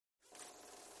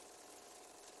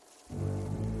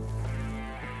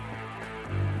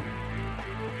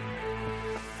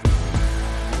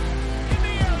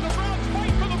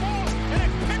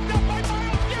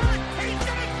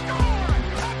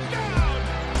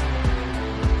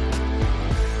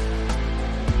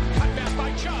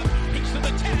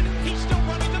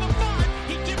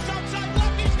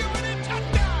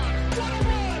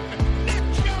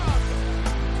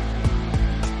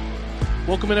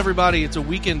Welcome in, everybody. It's a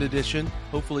weekend edition.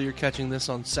 Hopefully you're catching this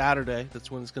on Saturday. That's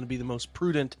when it's going to be the most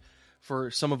prudent for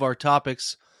some of our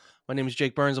topics. My name is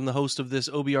Jake Burns. I'm the host of this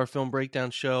OBR Film Breakdown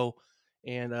show,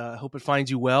 and I hope it finds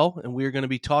you well. And we're going to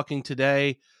be talking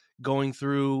today, going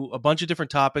through a bunch of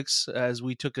different topics as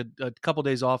we took a couple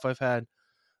days off. I've had,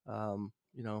 a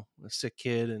sick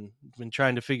kid and been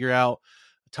trying to figure out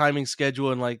a timing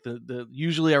schedule. And like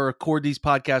usually I record these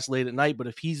podcasts late at night, but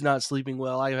if he's not sleeping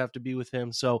well, I have to be with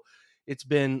him. So it's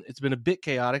been a bit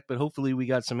chaotic, but hopefully we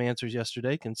got some answers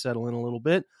yesterday, can settle in a little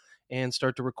bit and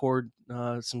start to record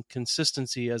some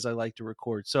consistency as I like to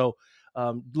record. So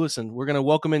listen, we're going to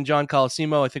welcome in John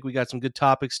Colosimo. I think we got some good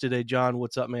topics today. John,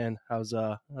 what's up, man? How's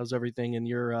everything in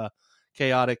your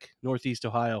chaotic Northeast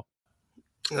Ohio?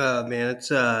 Man,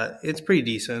 it's pretty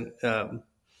decent.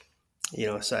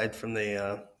 Aside from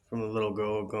the little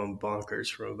girl going bonkers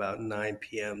from about 9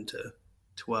 p.m. to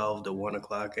 12 to 1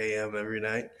 o'clock a.m. every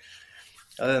night.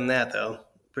 Other than that, though,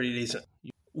 pretty decent.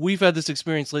 We've had this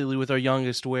experience lately with our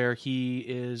youngest where he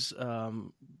is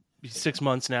 6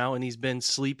 months now, and he's been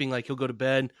sleeping. Like, he'll go to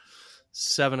bed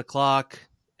 7 o'clock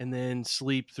and then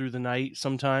sleep through the night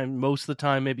sometime. Most of the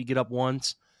time, maybe get up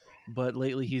once. But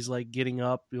lately he's like getting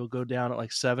up. He'll go down at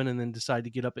like 7 and then decide to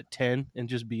get up at 10 and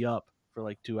just be up for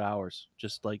like 2 hours,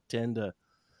 just like 10 to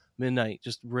midnight,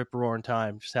 just rip roaring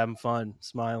time, just having fun,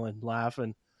 smiling,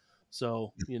 laughing.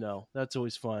 So, that's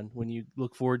always fun when you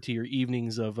look forward to your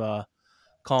evenings of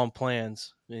calm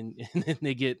plans and then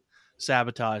they get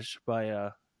sabotaged by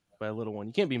a little one.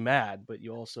 You can't be mad, but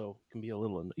you also can be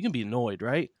you can be annoyed,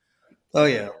 right? Oh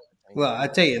yeah. Well, I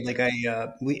tell you, like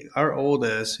our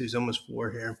oldest, who's almost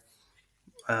 4 here.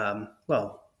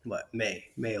 May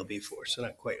will be 4, so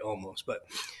not quite almost, but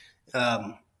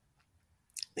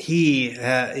he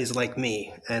is like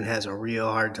me and has a real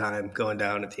hard time going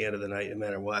down at the end of the night, no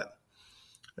matter what.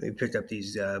 We picked up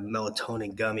these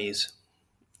melatonin gummies.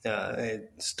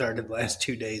 It started the last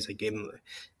 2 days. I gave him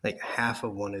like half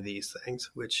of one of these things,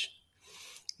 which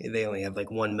they only have like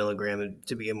 1 milligram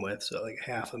to begin with, so like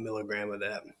half a milligram of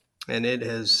that. And it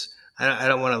has, I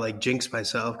don't want to like jinx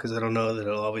myself because I don't know that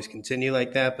it'll always continue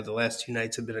like that, but the last 2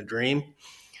 nights have been a dream.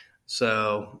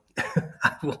 So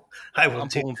I will I'm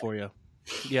pulling for you.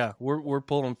 Yeah, we're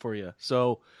pulling for you.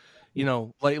 So,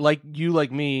 like you,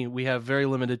 like me, we have very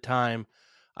limited time.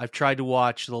 I've tried to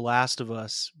watch The Last of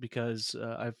Us because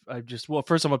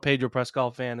first I'm a Pedro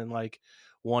Pascal fan and like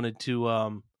wanted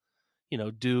to,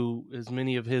 do as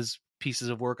many of his pieces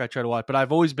of work I try to watch, but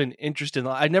I've always been interested.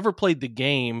 I never played the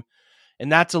game, and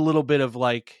that's a little bit of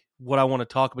like what I want to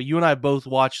talk about. You and I both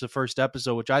watched the first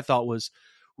episode, which I thought was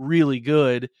really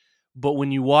good. But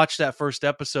when you watch that first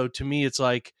episode, to me, it's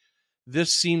like,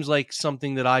 this seems like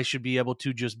something that I should be able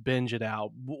to just binge it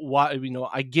out. Why,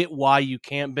 I get why you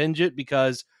can't binge it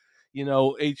because,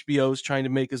 HBO is trying to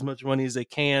make as much money as they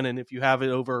can. And if you have it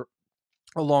over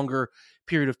a longer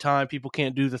period of time, people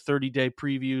can't do the 30-day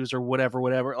previews or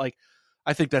whatever. Like,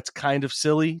 I think that's kind of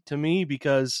silly to me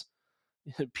because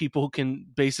people can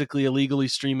basically illegally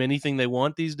stream anything they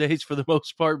want these days for the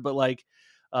most part. But like,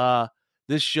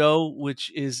 this show, which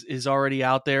is already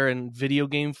out there in video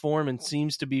game form and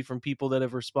seems to be from people that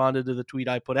have responded to the tweet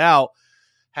I put out,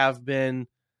 have been,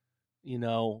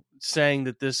 saying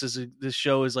that this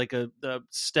show is like a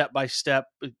step-by-step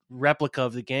replica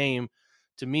of the game.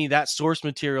 To me, that source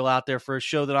material out there for a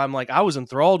show that I'm like, I was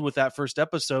enthralled with that first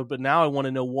episode, but now I want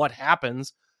to know what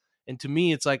happens. And to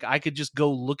me, it's like I could just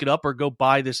go look it up or go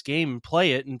buy this game and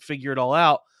play it and figure it all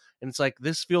out. And it's like,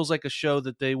 this feels like a show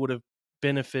that they would have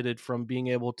benefited from being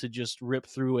able to just rip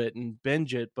through it and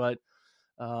binge it, but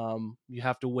you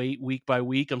have to wait week by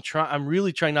week. I'm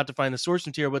really trying not to find the source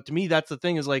material, but to me, that's the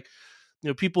thing is like,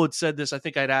 people had said this. I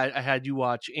think I had you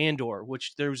watch Andor,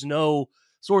 which there's no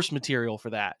source material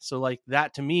for that. So like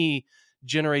that to me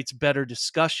generates better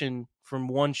discussion from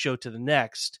one show to the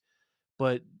next,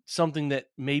 but something that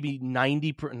maybe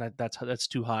 90%, that's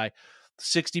too high.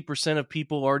 60% of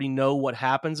people already know what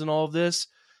happens in all of this.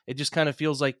 It just kind of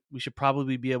feels like we should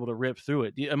probably be able to rip through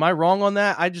it. Am I wrong on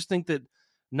that? I just think that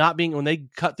when they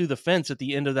cut through the fence at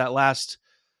the end of that last,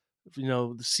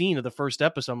 the scene of the first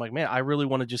episode, I'm like, man, I really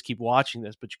want to just keep watching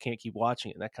this, but you can't keep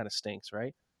watching it. And that kind of stinks,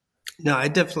 right? No, I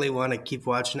definitely want to keep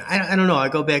watching. I don't know. I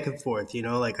go back and forth,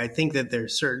 like I think that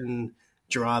there's certain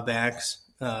drawbacks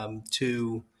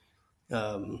to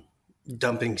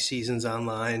dumping seasons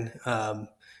online.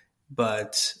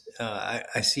 But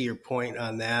I see your point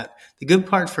on that. The good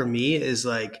part for me is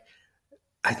like,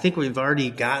 I think we've already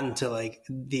gotten to like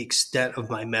the extent of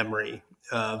my memory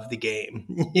of the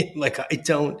game. Like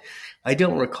I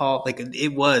don't recall, like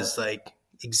it was like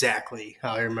exactly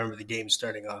how I remember the game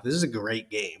starting off. This is a great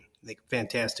game, like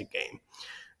fantastic game.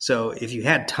 So if you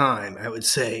had time, I would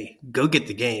say go get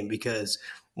the game, because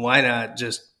why not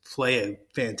just play a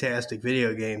fantastic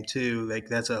video game too? Like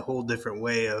that's a whole different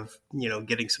way of,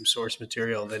 getting some source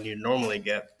material than you normally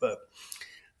get. But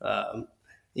um,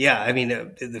 yeah, I mean,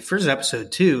 the first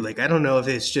episode too, like I don't know if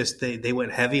it's just they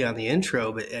went heavy on the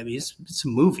intro, but I mean, it's a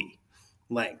movie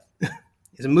length.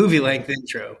 It's a movie length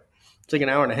intro. It's like an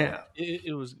hour and a half.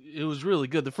 It was really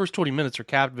good. The first 20 minutes are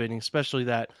captivating, especially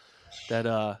that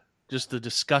just the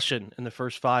discussion in the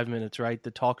first 5 minutes, right?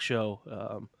 The talk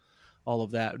show, all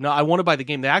of that. No, I want to buy the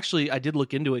game. I did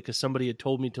look into it because somebody had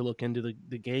told me to look into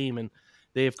the game, and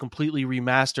they have completely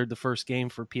remastered the first game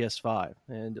for PS5,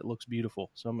 and it looks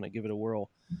beautiful. So I'm going to give it a whirl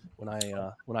when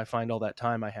I find all that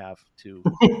time I have to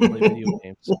play video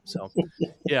games. So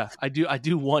yeah, I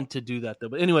do want to do that though.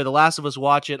 But anyway, The Last of Us,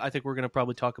 watch it. I think we're going to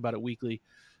probably talk about it weekly.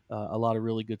 A lot of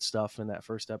really good stuff in that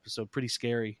first episode. Pretty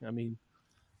scary. I mean,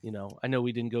 I know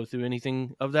we didn't go through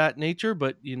anything of that nature,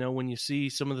 but when you see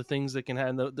some of the things that can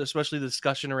happen, especially the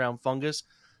discussion around fungus,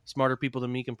 smarter people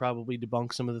than me can probably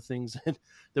debunk some of the things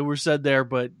that were said there,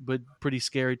 but pretty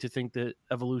scary to think the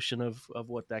evolution of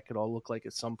what that could all look like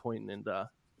at some point. And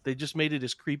they just made it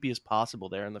as creepy as possible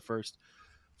there in the first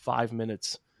 5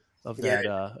 minutes of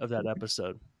that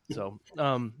episode. So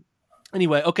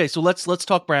anyway, okay, so let's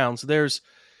talk Browns. There's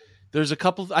a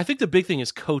couple. I think the big thing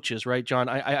is coaches, right, John?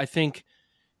 I think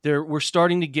we're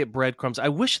starting to get breadcrumbs. I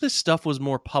wish this stuff was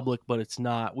more public, but it's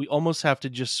not. We almost have to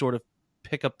just sort of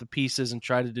pick up the pieces and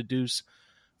try to deduce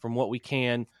from what we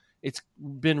can. It's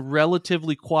been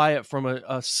relatively quiet from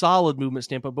a solid movement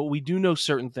standpoint, but we do know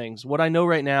certain things. What I know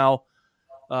right now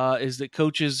is that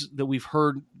coaches that we've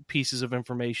heard pieces of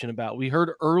information about. We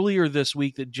heard earlier this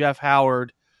week that Jeff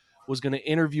Howard was going to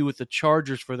interview with the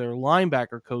Chargers for their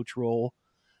linebacker coach role,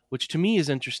 which to me is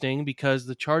interesting because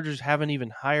the Chargers haven't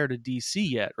even hired a DC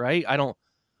yet, right? I don't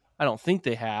think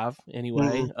they have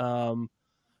anyway. Mm-hmm.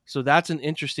 So that's an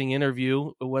interesting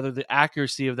interview. Whether the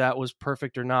accuracy of that was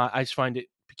perfect or not, I just find it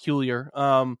peculiar.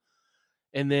 And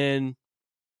then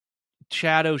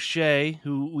Chad O'Shea,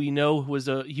 who we know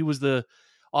he was the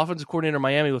offensive coordinator in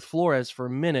Miami with Flores for a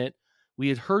minute. We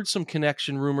had heard some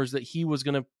connection rumors that he was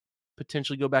going to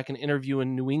potentially go back and interview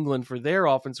in New England for their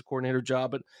offensive coordinator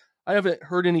job, but I haven't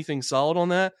heard anything solid on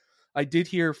that. I did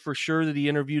hear for sure that he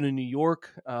interviewed in New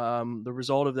York. The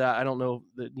result of that, I don't know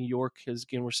that New York has,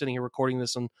 again, we're sitting here recording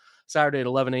this on Saturday at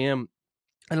 11 a.m.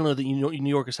 I don't know that New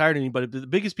York has hired anybody, but the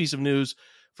biggest piece of news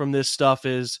from this stuff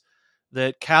is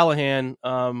that Callahan,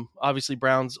 obviously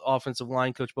Brown's offensive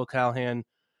line coach, Bill Callahan,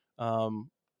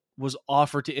 was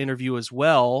offered to interview as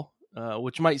well,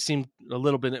 which might seem a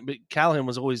little bit, but Callahan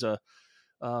was always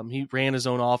he ran his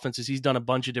own offenses. He's done a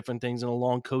bunch of different things in a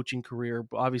long coaching career,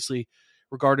 obviously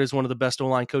regarded as one of the best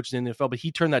O-line coaches in the NFL, but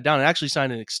he turned that down and actually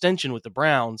signed an extension with the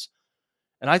Browns.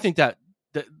 And I think that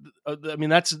I mean,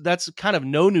 that's kind of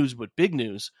no news, but big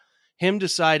news. Him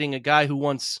deciding, a guy who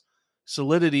wants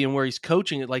solidity and where he's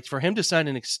coaching it, like for him to sign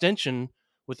an extension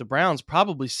with the Browns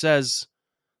probably says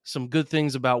some good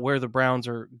things about where the Browns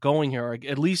are going here, or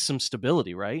at least some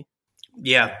stability, right?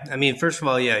 Yeah. I mean, first of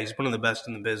all, yeah, he's one of the best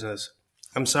in the business.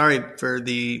 I'm sorry for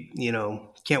the,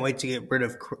 can't wait to get rid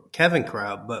of Kevin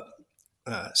crowd, but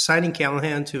signing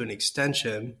Callahan to an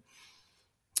extension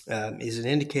is an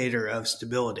indicator of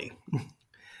stability.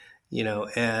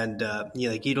 And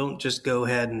you don't just go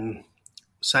ahead and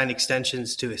sign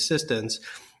extensions to assistants.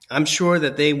 I'm sure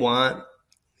that they want,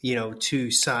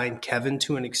 to sign Kevin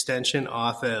to an extension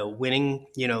off a winning,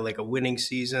 like a winning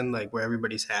season, like where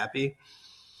everybody's happy.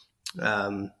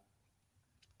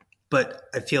 But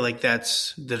I feel like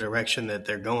that's the direction that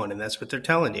they're going, and that's what they're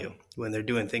telling you when they're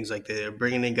doing things like they're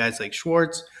bringing in guys like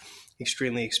Schwartz,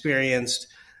 extremely experienced.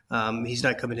 He's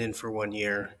not coming in for 1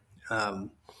 year.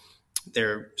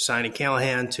 They're signing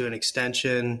Callahan to an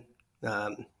extension.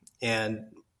 And,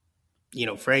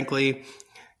 frankly,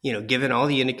 given all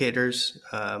the indicators,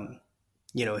 having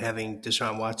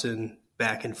Deshaun Watson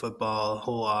back in football,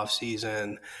 whole off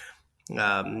season,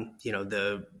 an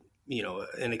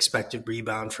expected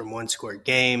rebound from one-score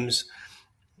games.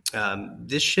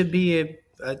 This should be a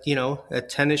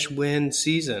 10-ish win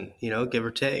season, give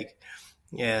or take.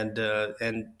 And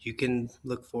you can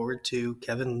look forward to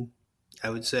Kevin, I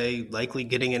would say, likely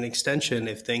getting an extension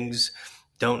if things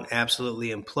don't absolutely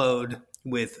implode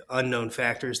with unknown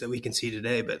factors that we can see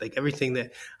today. But like everything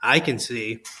that I can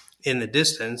see in the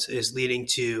distance is leading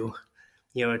to,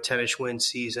 a 10-ish win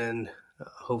season,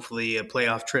 hopefully a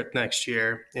playoff trip next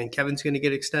year, and Kevin's going to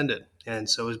get extended, and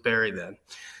so is Barry then.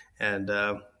 And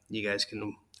you guys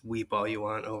can weep all you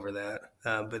want over that,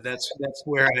 but that's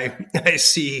where I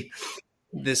see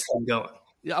this thing going.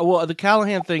 Yeah, well, the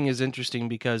Callahan thing is interesting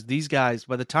because these guys,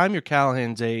 by the time you're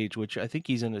Callahan's age, which I think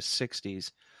he's in his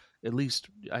 60s, at least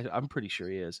I'm pretty sure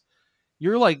he is.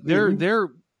 You're like Mm-hmm. they're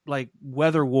like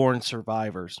weather worn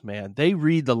survivors, man. They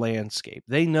read the landscape.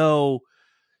 They know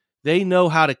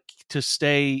how to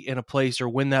stay in a place or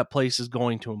when that place is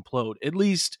going to implode. At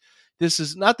least this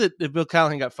is not that if Bill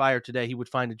Callahan got fired today, he would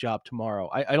find a job tomorrow.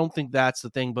 I don't think that's the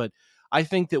thing, but I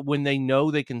think that when they know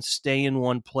they can stay in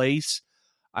one place,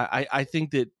 I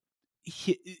think that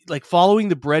like following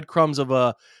the breadcrumbs of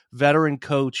a veteran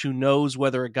coach who knows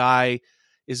whether a guy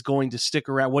is going to stick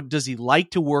around. What does he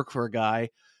like to work for a guy?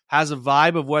 Has a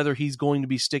vibe of whether he's going to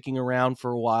be sticking around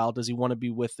for a while. Does he want to be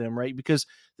with them, right? Because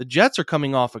the Jets are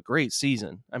coming off a great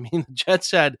season. I mean, the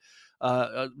Jets had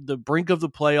the brink of the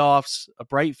playoffs, a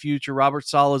bright future. Robert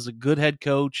Saleh is a good head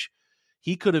coach.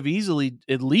 He could have easily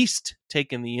at least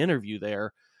taken the interview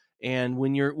there. And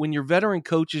when you're veteran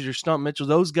coaches, your Stump Mitchell,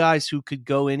 those guys who could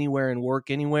go anywhere and work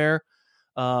anywhere,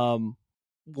 um,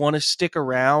 want to stick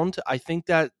around. I think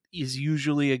that is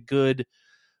usually a good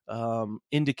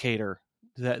indicator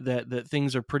that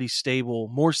things are pretty stable,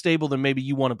 more stable than maybe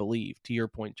you want to believe. To your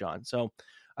point, John. So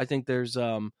I think there's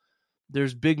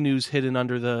big news hidden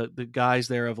under the guys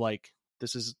there of like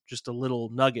this is just a little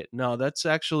nugget. No, that's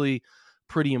actually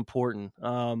pretty important.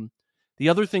 The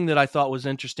other thing that I thought was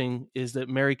interesting is that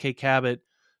Mary Kay Cabot,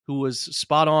 who was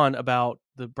spot on about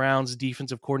the Browns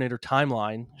defensive coordinator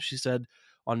timeline, she said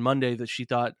on Monday that she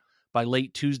thought by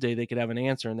late Tuesday they could have an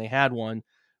answer, and they had one.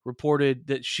 Reported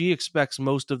that she expects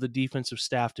most of the defensive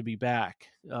staff to be back,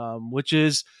 which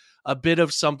is a bit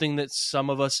of something that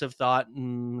some of us have thought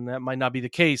that might not be the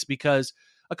case because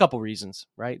a couple reasons,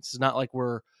 right? It's not like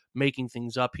we're making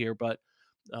things up here, but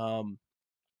um,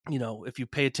 if you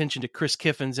pay attention to Chris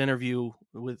Kiffin's interview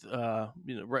with right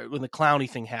when the Clowney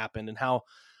thing happened and how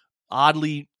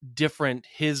oddly different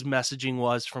his messaging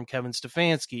was from Kevin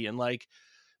Stefanski, and like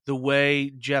the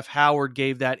way Jeff Howard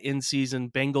gave that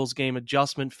in-season Bengals game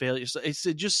adjustment failure,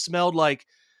 it just smelled like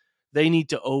they need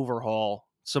to overhaul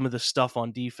some of the stuff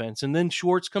on defense. And then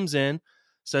Schwartz comes in,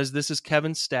 says this is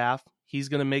Kevin's staff. He's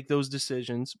going to make those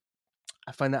decisions.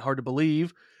 I find that hard to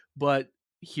believe, but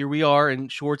here we are.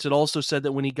 And Schwartz had also said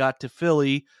that when he got to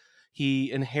Philly,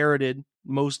 he inherited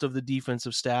most of the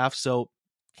defensive staff. So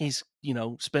he's,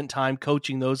 spent time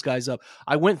coaching those guys up.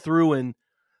 I went through and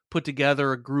put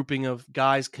together a grouping of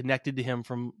guys connected to him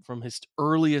from his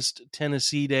earliest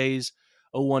Tennessee days,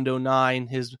 01 to 09,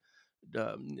 his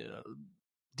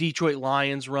Detroit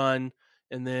Lions run,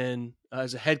 and then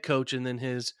as a head coach, and then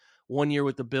his 1 year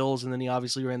with the Bills, and then he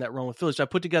obviously ran that run with Philly. So I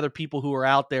put together people who are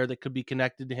out there that could be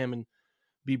connected to him and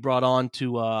be brought on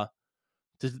to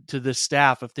this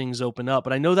staff if things open up.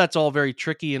 But I know that's all very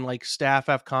tricky, and like staff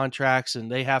have contracts,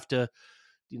 and they have to,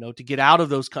 to get out of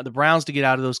the Browns to get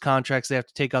out of those contracts, they have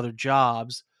to take other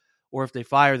jobs. Or if they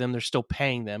fire them, they're still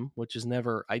paying them, which is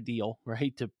never ideal,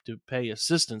 right? To pay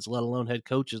assistants, let alone head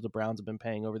coaches, the Browns have been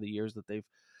paying over the years that they've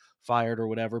fired or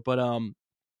whatever. But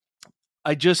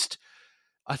I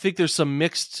think there's some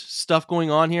mixed stuff going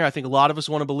on here. I think a lot of us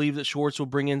want to believe that Schwartz will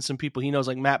bring in some people he knows,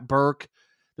 like Matt Burke.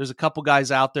 There's a couple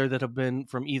guys out there that have been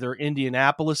from either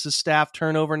Indianapolis's staff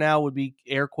turnover now, would be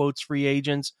air quotes free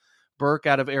agents. Burke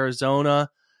out of Arizona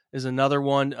is another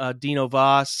one. Dino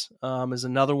Voss is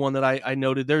another one that I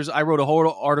noted. I wrote a whole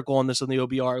article on this on the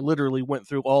OBR. Literally went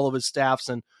through all of his staffs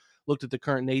and looked at the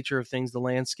current nature of things, the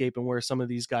landscape, and where some of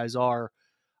these guys are.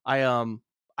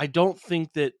 I don't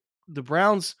think that the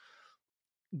Browns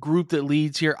group that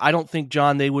leads here, I don't think,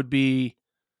 John, they would be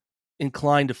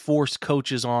inclined to force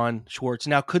coaches on Schwartz.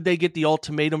 Now, could they get the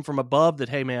ultimatum from above that,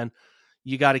 hey, man,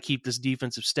 you got to keep this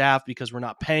defensive staff because we're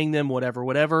not paying them,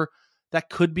 whatever. That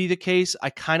could be the case. I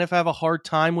kind of have a hard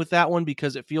time with that one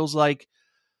because it feels like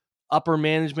upper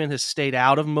management has stayed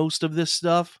out of most of this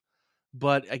stuff,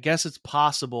 but I guess it's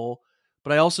possible.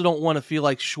 But I also don't want to feel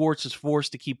like Schwartz is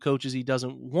forced to keep coaches he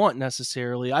doesn't want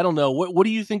necessarily. I don't know. What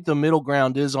do you think the middle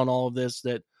ground is on all of this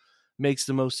that makes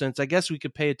the most sense? I guess we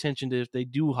could pay attention to if they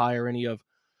do hire any of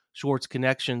Schwartz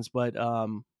connections, but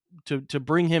to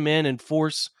bring him in and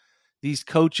force these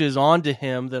coaches onto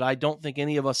him that I don't think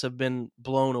any of us have been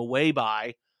blown away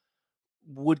by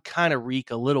would kind of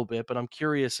reek a little bit. But I'm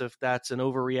curious if that's an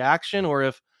overreaction or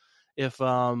if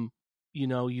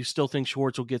you still think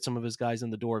Schwartz will get some of his guys in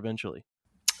the door eventually.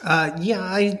 Yeah,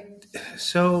 I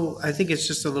think it's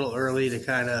just a little early to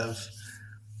kind of.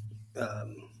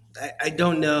 I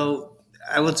don't know.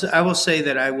 I will say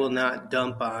that I will not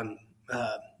dump on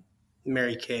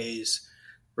Mary Kay's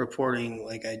reporting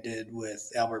like I did with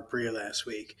Albert Breer last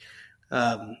week.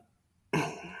 Um,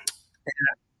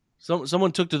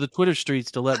 Someone took to the Twitter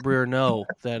streets to let Breer know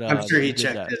that I'm sure that he he did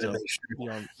checked that. in to So make sure. be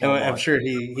on I'm watch. sure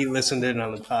he listened in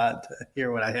on the pod to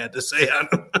hear what I had to say on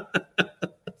him.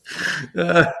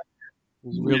 I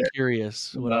was real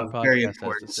curious what our Very podcast has to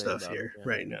important say stuff about it. here Yeah.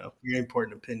 right now. Very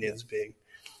important opinions being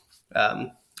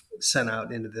um, sent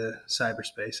out into the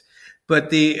cyberspace. But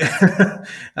the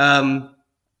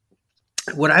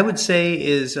what I would say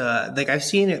is like I've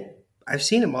seen it. I've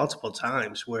seen it multiple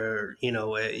times where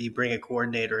you bring a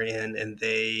coordinator in and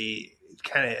they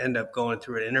kind of end up going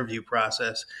through an interview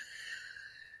process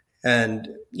and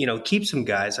keep some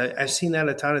guys. I've seen that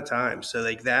a ton of times. So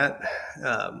like that.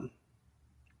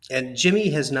 And Jimmy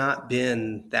has not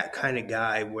been that kind of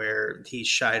guy where he's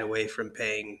shied away from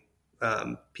paying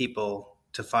people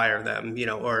to fire them,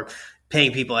 or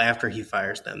paying people after he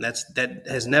fires them. That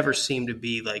has never seemed to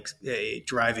be like a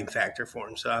driving factor for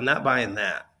him. So I'm not buying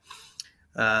that.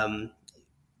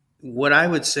 What I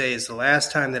would say is the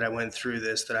last time that I went through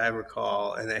this that I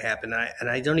recall, and it happened, and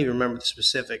I don't even remember the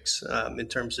specifics in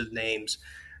terms of names,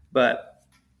 but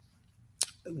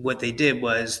what they did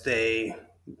was they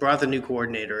brought the new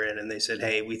coordinator in and they said,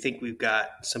 hey, we think we've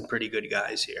got some pretty good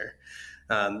guys here.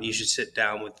 You should sit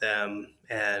down with them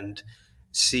and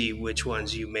see which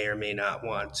ones you may or may not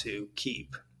want to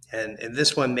keep. And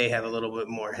this one may have a little bit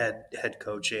more head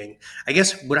coaching. I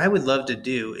guess what I would love to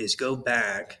do is go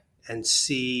back and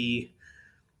see,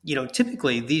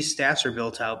 typically these staffs are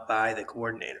built out by the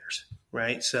coordinators,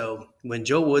 right? So when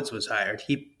Joe Woods was hired,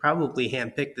 he probably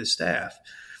handpicked the staff.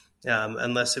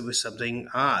 Unless it was something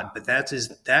odd, but that's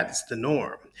the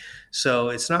norm. So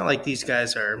it's not like these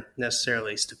guys are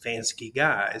necessarily Stefanski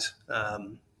guys.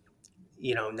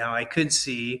 Now I could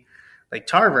see like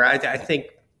Tarver. I think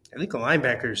the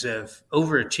linebackers have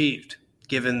overachieved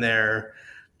given their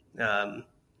the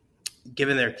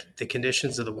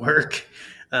conditions of the work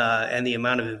and the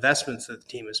amount of investments that the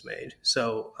team has made.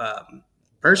 So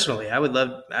personally,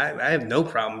 I have no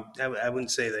problem. I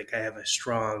wouldn't say like I have a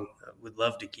strong, would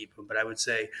love to keep him, but I would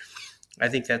say I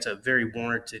think that's a very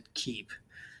warranted keep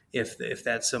if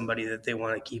that's somebody that they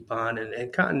want to keep on.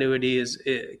 And continuity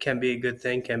can be a good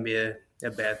thing, can be a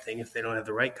bad thing if they don't have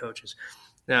the right coaches.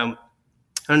 Now,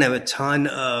 I don't have a ton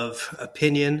of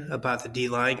opinion about the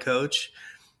D-line coach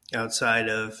outside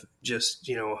of just,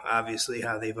 obviously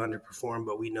how they've underperformed,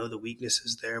 but we know the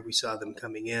weaknesses there. We saw them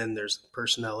coming in. There's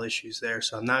personnel issues there.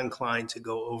 So I'm not inclined to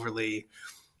go overly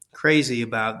crazy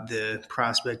about the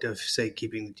prospect of, say,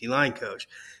 keeping the D-line coach.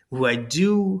 Who I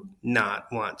do not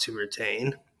want to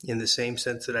retain, in the same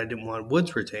sense that I didn't want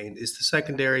Woods retained, is the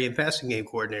secondary and passing game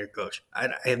coordinator coach. I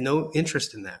have no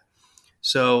interest in that.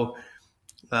 So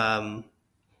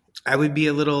I would be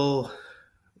a little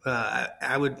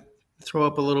I would throw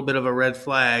up a little bit of a red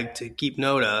flag to keep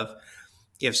note of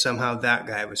if somehow that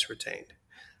guy was retained.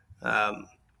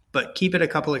 But keep it a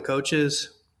couple of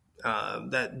coaches.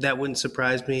 That wouldn't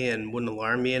surprise me and wouldn't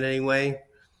alarm me in any way,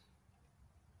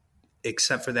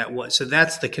 except for that one. So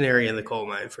that's the canary in the coal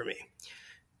mine for me.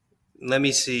 Let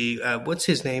me see. What's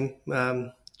his name,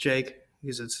 Jake?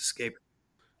 Because it's escaped.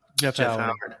 Jeff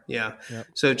Howard. Yeah. Yep.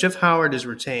 So Jeff Howard is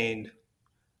retained.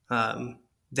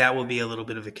 That will be a little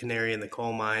bit of a canary in the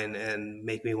coal mine and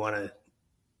make me want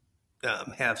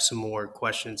to have some more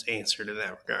questions answered in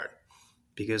that regard,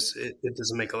 because it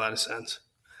doesn't make a lot of sense.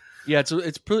 Yeah,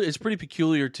 it's pretty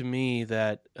peculiar to me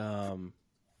that that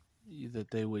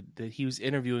he was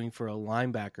interviewing for a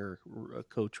linebacker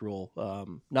coach role.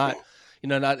 Not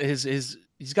his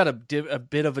he's got a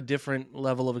bit of a different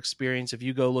level of experience. If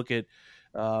you go look at,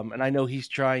 and I know he's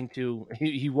trying to,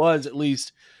 he was at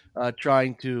least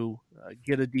trying to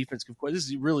get a defensive coordinator. This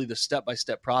is really the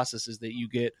step-by-step process, is that you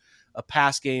get a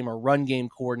pass game or run game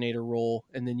coordinator role,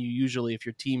 and then you usually, if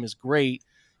your team is great,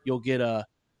 you'll get an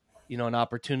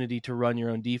opportunity to run your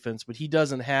own defense. But he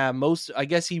doesn't have most. I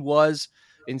guess he was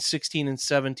in 16 and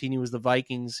 17. He was the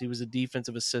Vikings. He was a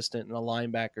defensive assistant and a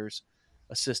linebackers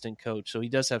assistant coach. So he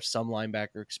does have some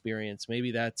linebacker experience.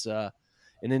 Maybe that's an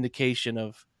indication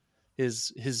of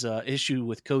his issue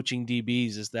with coaching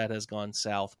DBs, is that has gone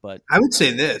south. But I would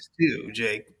say this too,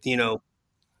 Jake.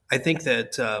 I think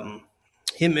that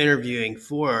him interviewing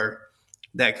for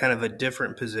that kind of a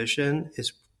different position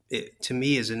to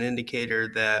me is an indicator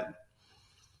that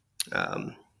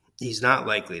he's not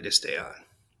likely to stay on.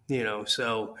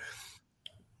 So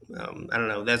I don't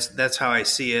know. That's how I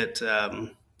see it.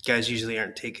 Guys usually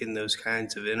aren't taking those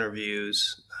kinds of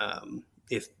interviews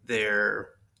if they're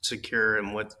secure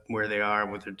in where they are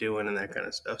and what they're doing and that kind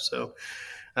of stuff. So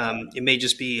it may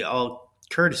just be all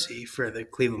courtesy for the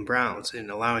Cleveland Browns in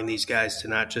allowing these guys to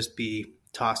not just be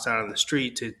tossed out on the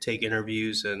street to take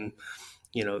interviews, and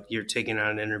you're taking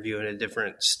on an interview in a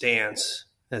different stance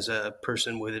as a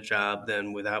person with a job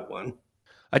than without one.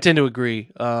 I tend to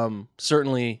agree.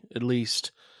 Certainly, at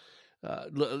least.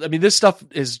 I mean, this stuff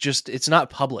is it's not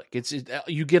public.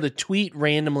 You get a tweet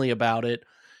randomly about it,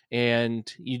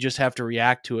 and you just have to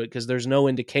react to it because there's no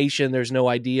indication, there's no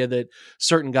idea that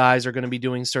certain guys are going to be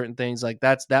doing certain things. Like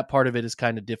that part of it is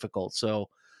kind of difficult. So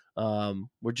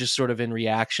we're just sort of in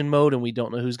reaction mode, and we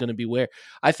don't know who's going to be where.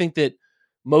 I think that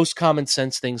most common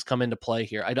sense things come into play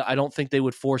here. I don't think they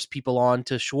would force people on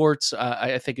to Schwartz.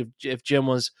 I think if Jim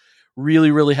was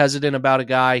really, really hesitant about a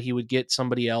guy, he would get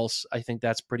somebody else. I think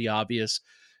that's pretty obvious.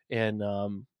 And,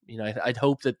 I'd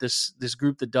hope that this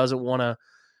group that doesn't want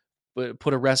to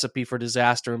put a recipe for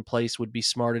disaster in place would be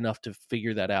smart enough to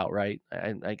figure that out. Right.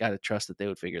 I got to trust that they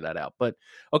would figure that out, but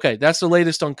okay. That's the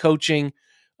latest on coaching.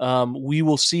 We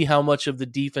will see how much of the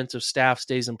defensive staff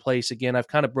stays in place. Again, I've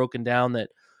kind of broken down that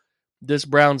this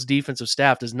Browns defensive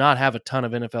staff does not have a ton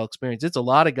of NFL experience. It's a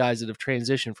lot of guys that have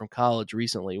transitioned from college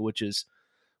recently, which is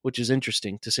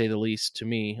interesting to say the least to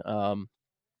me.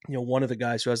 One of the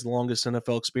guys who has the longest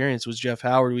NFL experience was Jeff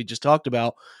Howard, we just talked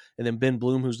about, and then Ben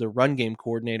Bloom, who's the run game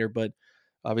coordinator. But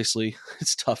obviously,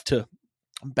 it's tough to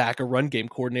back a run game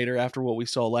coordinator after what we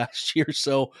saw last year.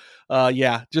 So,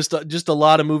 just a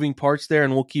lot of moving parts there,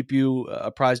 and we'll keep you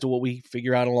apprised of what we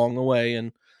figure out along the way.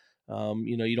 And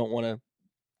you don't want to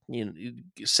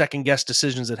second guess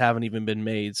decisions that haven't even been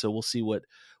made. So we'll see what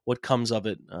comes of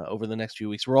it over the next few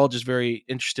weeks. We're all just very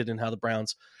interested in how the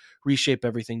Browns reshape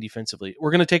everything defensively.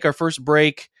 We're going to take our first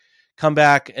break, come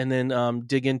back, and then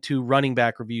dig into running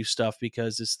back review stuff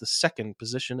because it's the second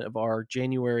position of our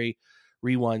January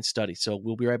Rewind study. So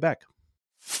we'll be right back.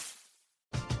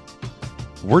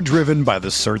 We're driven by the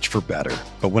search for better.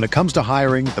 But when it comes to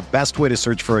hiring, the best way to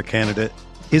search for a candidate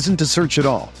isn't to search at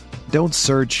all. Don't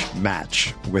search,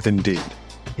 match with Indeed.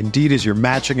 Indeed is your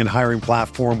matching and hiring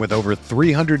platform with over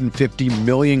 350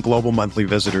 million global monthly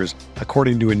visitors,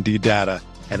 according to Indeed data,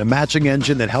 and a matching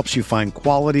engine that helps you find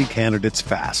quality candidates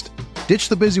fast. Ditch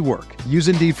the busy work. Use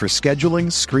Indeed for scheduling,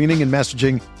 screening, and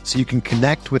messaging so you can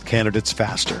connect with candidates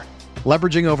faster.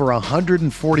 Leveraging over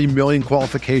 140 million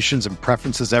qualifications and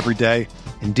preferences every day,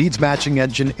 Indeed's matching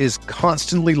engine is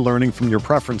constantly learning from your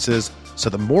preferences, so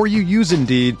the more you use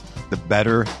Indeed, the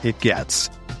better it gets.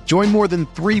 Join more than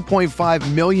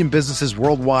 3.5 million businesses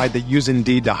worldwide that use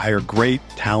Indeed to hire great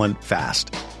talent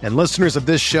fast. And listeners of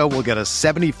this show will get a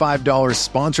 $75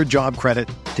 sponsored job credit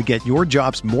to get your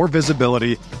jobs more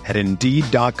visibility at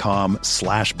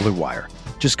Indeed.com/Blue Wire.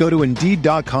 Just go to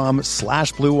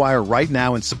Indeed.com/Blue Wire right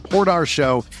now and support our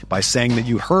show by saying that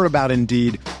you heard about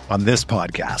Indeed on this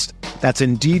podcast. That's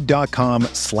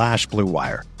Indeed.com/Blue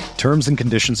Wire. Terms and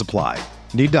conditions apply.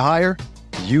 Need to hire?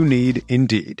 You need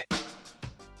Indeed.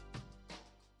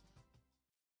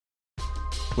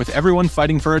 With everyone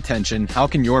fighting for attention, how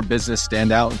can your business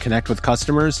stand out and connect with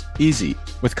customers? Easy,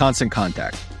 with Constant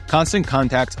Contact. Constant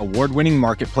Contact's award-winning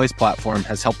marketplace platform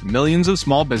has helped millions of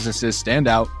small businesses stand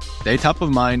out, stay top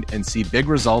of mind, and see big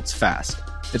results fast.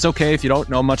 It's okay if you don't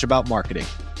know much about marketing.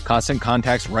 Constant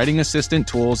Contact's writing assistant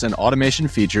tools and automation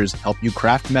features help you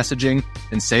craft messaging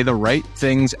and say the right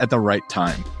things at the right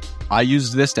time. I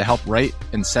use this to help write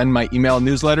and send my email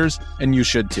newsletters, and you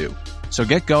should too. So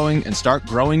get going and start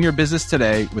growing your business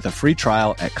today with a free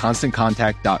trial at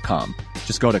ConstantContact.com.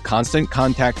 Just go to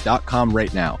ConstantContact.com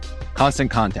right now. Constant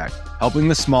Contact, helping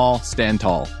the small stand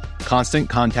tall.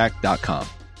 ConstantContact.com.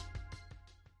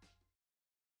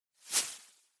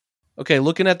 Okay,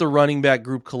 looking at the running back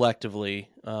group collectively,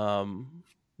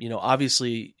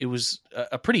 obviously it was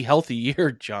a pretty healthy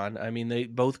year, John. I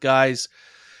mean, both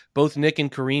Nick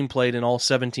and Kareem played in all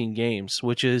 17 games,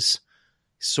 which is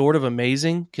sort of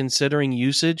amazing considering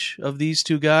usage of these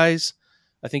two guys.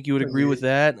 I think you would agree with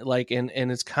that.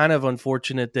 And it's kind of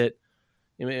unfortunate that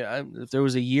if there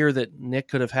was a year that Nick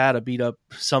could have had a beat up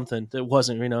something that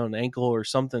wasn't, an ankle or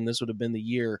something, this would have been the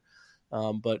year.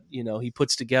 But he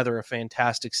puts together a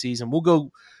fantastic season. We'll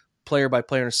go player by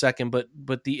player in a second,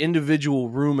 but the individual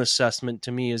room assessment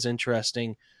to me is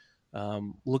interesting.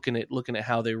 Looking at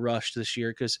how they rushed this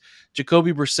year, because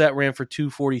Jacoby Brissett ran for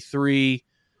 243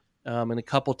 and a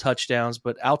couple touchdowns,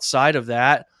 but outside of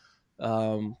that,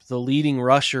 the leading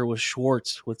rusher was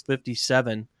Schwartz with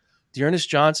 57. Dearness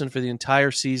Johnson for the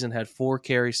entire season had 4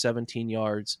 carries, 17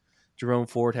 yards. Jerome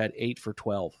Ford had 8 for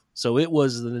 12. So it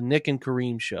was the Nick and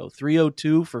Kareem show.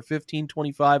 302 for 15,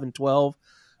 25, and 12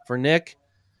 for Nick.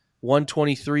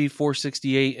 123,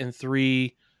 468, and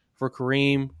 3 for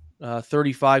Kareem.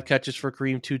 35 catches for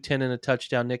Kareem, 210 and a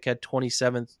touchdown. Nick had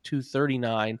 27,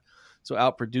 239, so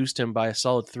outproduced him by a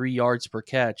solid 3 yards per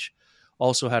catch.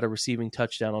 Also had a receiving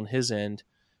touchdown on his end.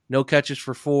 no catches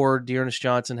for 4. Dearness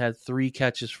Johnson had 3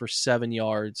 catches for 7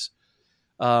 yards.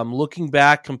 Looking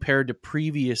back compared to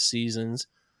previous seasons,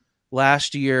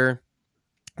 last year,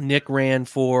 Nick ran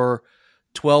for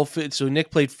 12. So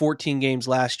Nick played 14 games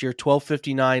last year,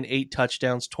 1259, 8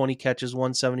 touchdowns, 20 catches,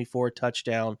 174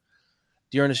 touchdown.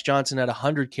 Dearness Johnson had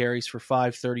 100 carries for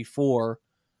 534.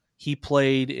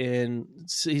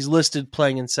 He's listed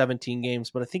playing in 17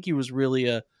 games, but I think he was really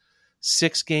a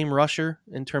 6-game rusher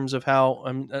in terms of how,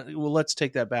 well, let's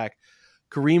take that back.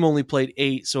 Kareem only played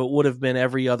 8, so it would have been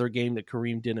every other game that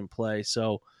Kareem didn't play.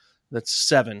 So that's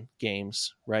 7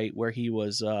 games, right, where he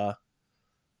was, or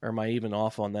am I even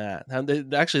off on that?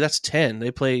 Actually, that's 10.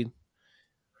 They played,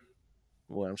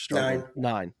 well, I'm struggling.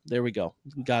 9. There we go.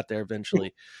 We got there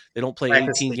eventually. They don't play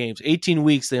 18 games. 18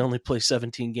 weeks, they only play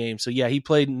 17 games. So, yeah, he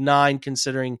played 9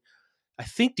 considering I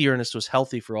think Dearness was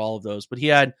healthy for all of those. But he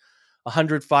had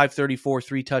 100, 534,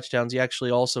 3 touchdowns. He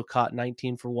actually also caught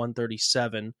 19 for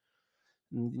 137.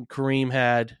 Kareem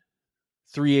had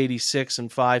 386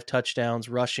 and 5 touchdowns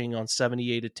rushing on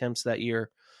 78 attempts that year,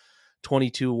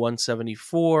 22,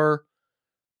 174.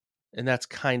 And that's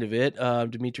kind of it.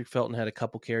 Demetric Felton had a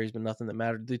couple carries, but nothing that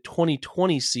mattered. The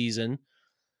 2020 season,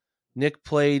 Nick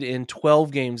played in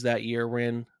 12 games that year,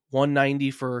 ran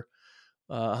 190 for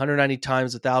 190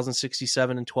 times,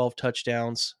 1,067 and 12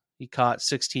 touchdowns. He caught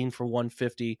 16 for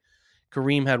 150.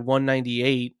 Kareem had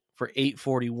 198 for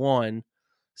 841.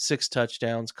 6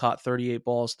 touchdowns, caught 38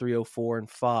 balls, 304 and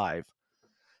 5.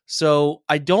 So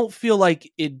I don't feel like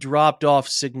it dropped off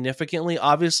significantly.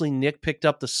 Obviously, Nick picked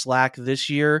up the slack this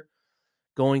year,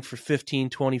 going for 15,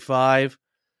 25,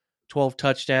 12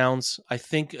 touchdowns. I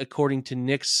think according to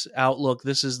Nick's outlook,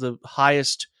 this is the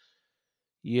highest.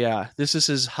 Yeah, this is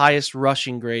his highest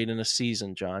rushing grade in a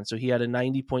season, John. So he had a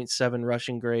 90.7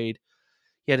 rushing grade.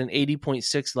 He had an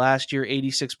 80.6 last year,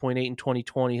 86.8 in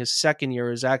 2020. His second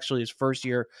year is actually his first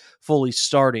year fully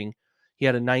starting. He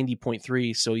had a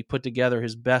 90.3, so he put together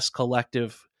his best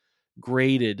collective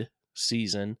graded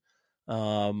season.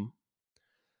 So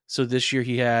this year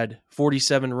he had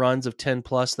 47 runs of 10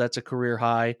 plus. That's a career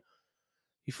high.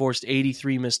 He forced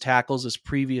 83 missed tackles. His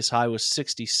previous high was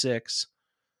 66.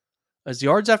 As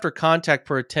yards after contact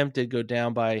per attempt did go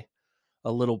down by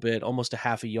a little bit, almost a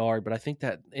half a yard, but I think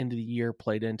that end of the year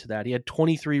played into that. He had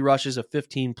 23 rushes of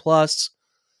 15 plus,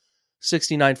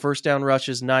 69 first down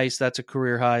rushes. Nice. That's a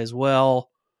career high as well.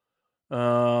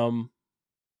 That's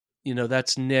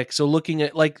Nick. So looking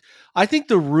at, I think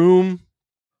the room,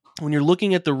 when you're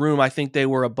looking at the room, I think they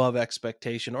were above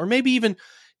expectation, or maybe even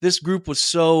this group was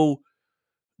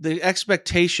the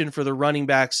expectation for the running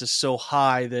backs is so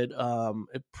high that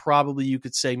it probably, you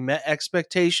could say, met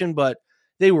expectation, but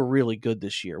they were really good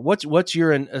this year. What's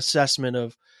your assessment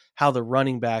of how the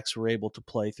running backs were able to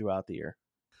play throughout the year?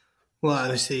 Well,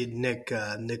 obviously Nick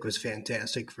was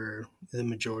fantastic for the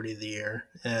majority of the year,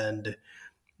 and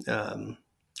I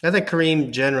think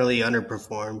Kareem generally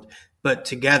underperformed, but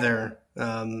together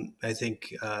I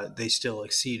think they still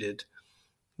exceeded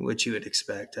what you would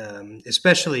expect,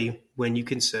 especially when you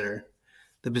consider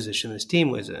the position this team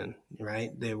was in,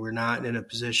 right? They were not in a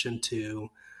position to,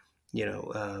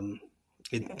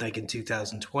 like in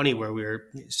 2020, where we were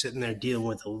sitting there dealing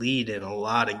with a lead in a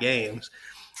lot of games,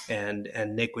 and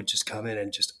Nick would just come in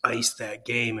and just ice that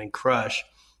game and crush.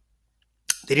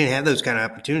 They didn't have those kind of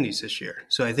opportunities this year.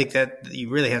 So I think that you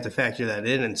really have to factor that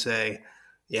in and say,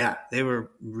 yeah, they were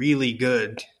really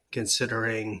good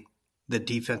considering the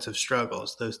defensive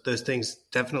struggles. Those things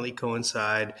definitely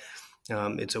coincide.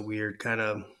 It's a weird kind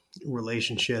of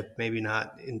relationship, maybe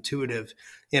not intuitive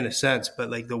in a sense,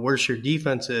 but like the worse your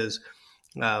defense is,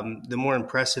 the more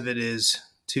impressive it is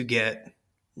to get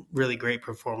really great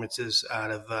performances out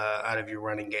of your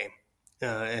running game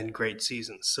and great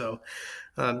seasons. So,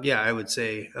 I would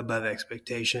say above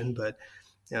expectation, but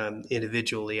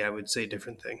individually, I would say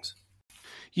different things.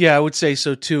 Yeah, I would say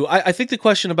so too. I think the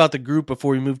question about the group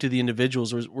before we move to the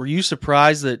individuals was, were you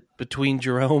surprised that between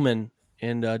Jerome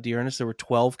and Dearness, there were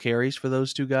 12 carries for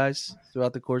those two guys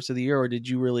throughout the course of the year, or did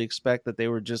you really expect that they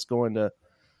were just going to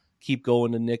keep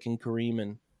going to Nick and Kareem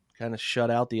and kind of shut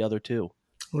out the other two?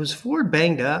 Was Ford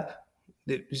banged up?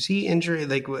 Was he injured?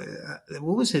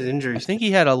 What was his injury? I think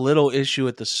he had a little issue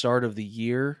at the start of the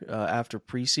year after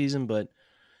preseason, but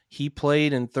he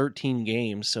played in 13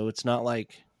 games, so it's not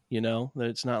like,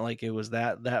 it's not like it was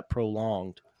that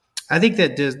prolonged. I think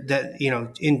that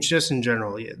in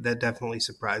general, that definitely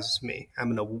surprises me.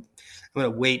 I'm gonna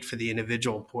wait for the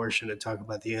individual portion to talk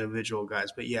about the individual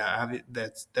guys, but yeah,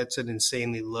 that's an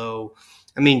insanely low.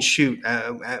 I mean, shoot,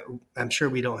 I'm sure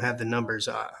we don't have the numbers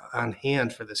on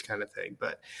hand for this kind of thing,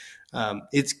 but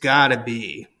it's got to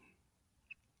be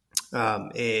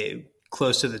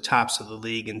close to the tops of the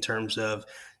league in terms of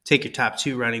take your top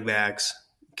 2 running backs,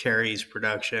 carries,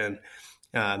 production,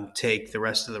 take the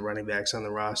rest of the running backs on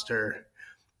the roster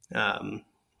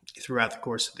throughout the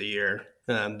course of the year,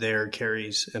 their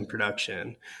carries and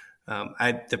production.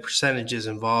 The percentages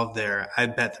involved there, I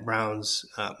bet the Browns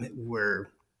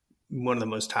were one of the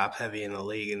most top heavy in the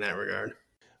league in that regard.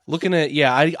 Looking at,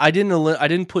 I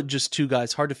didn't put just 2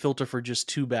 guys. Hard to filter for just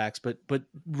 2 backs, but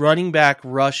running back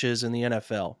rushes in the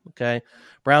NFL. Okay,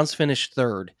 Browns finished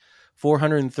 3rd,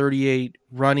 438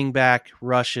 running back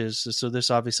rushes. So this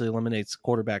obviously eliminates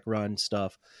quarterback run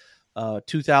stuff.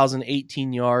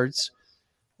 2,018 yards,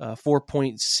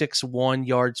 4.61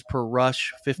 yards per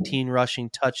rush, 15 rushing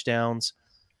touchdowns.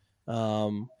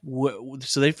 So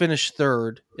they finished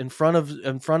 3rd. In front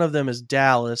of them is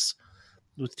Dallas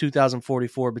with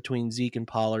 2,044 between Zeke and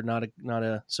Pollard. Not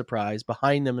a surprise.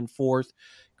 Behind them in 4th,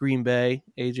 Green Bay,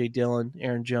 A.J. Dillon,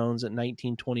 Aaron Jones at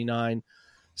 1929.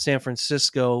 San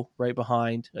Francisco right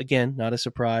behind. Again, not a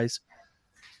surprise.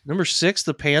 Number 6,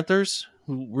 the Panthers,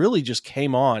 who really just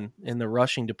came on in the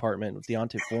rushing department with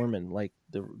Deontay Foreman like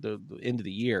the end of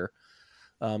the year.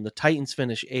 The Titans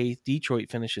finish 8th. Detroit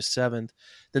finishes 7th.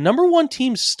 The number 1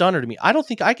 team stunner to me. I don't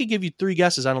think I could give you 3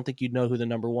 guesses. I don't think you'd know who the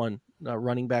number 1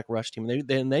 running back rush team.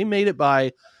 They made it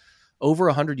by over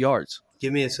 100 yards.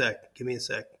 Give me a sec.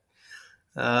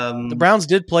 The Browns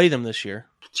did play them this year.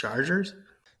 Chargers?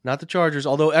 Not the Chargers,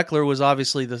 although Eckler was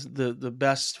obviously the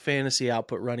best fantasy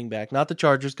output running back. Not the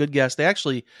Chargers. Good guess. They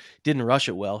actually didn't rush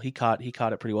it well. He caught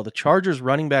it pretty well. The Chargers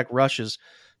running back rushes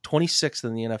 26th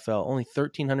in the NFL, only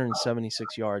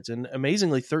 1,376 yards. And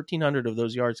amazingly, 1,300 of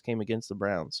those yards came against the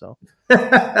Browns. So,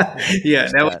 yeah,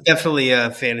 that was definitely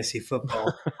a fantasy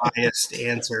football biased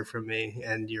answer from me.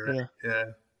 And you're right. Yeah.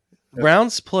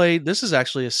 Browns played, this is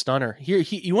actually a stunner.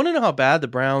 You want to know how bad the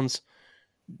Browns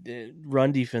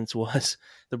run defense was?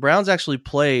 The Browns actually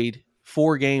played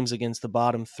 4 games against the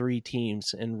bottom 3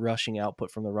 teams in rushing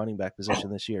output from the running back position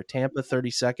this year. Tampa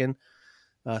 32nd,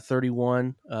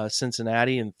 31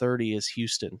 Cincinnati, and 30 is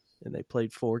Houston, and they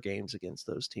played 4 games against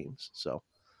those teams. So,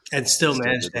 and still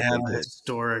managed to have a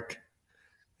historic,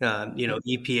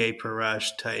 EPA per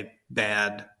rush type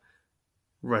bad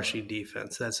rushing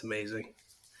defense. That's amazing.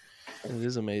 It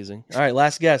is amazing. All right,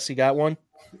 last guess. You got one?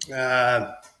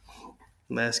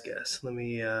 Last guess. Let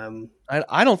me.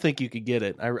 I don't think you could get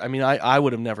it. I mean, I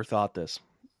would have never thought this.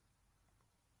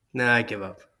 Nah, I give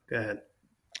up. Go ahead.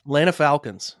 Atlanta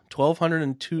Falcons,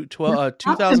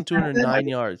 2,209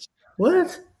 yards.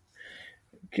 What?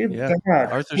 Good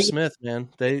God. Arthur Smith, man.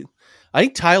 I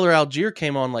think Tyler Algier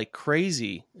came on like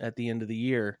crazy at the end of the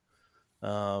year.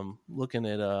 Looking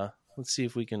at let's see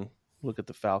if we can look at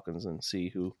the Falcons and see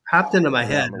who popped into my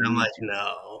head. And I'm like,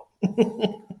 no.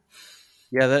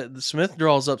 Yeah, the Smith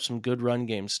draws up some good run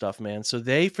game stuff, man. So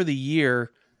they, for the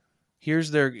year,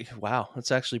 here's their, wow,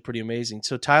 that's actually pretty amazing.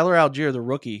 So Tyler Algier, the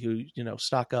rookie, who,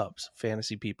 stock up,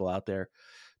 fantasy people out there,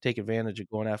 take advantage of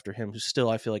going after him, who's still,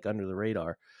 I feel like, under the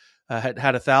radar, had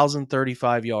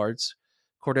 1,035 yards.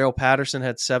 Cordero Patterson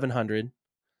had 700.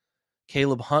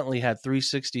 Caleb Huntley had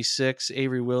 366.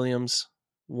 Avery Williams,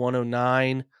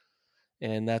 109.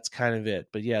 And that's kind of it.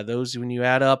 But yeah, those, when you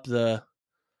add up the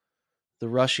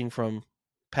rushing from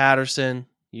Patterson,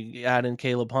 you add in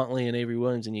Caleb Huntley and Avery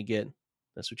Williams, and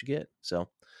that's what you get. So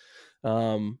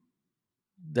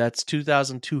that's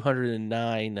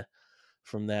 2,209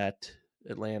 from that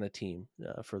Atlanta team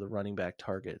for the running back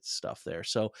target stuff there.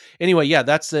 So anyway, yeah,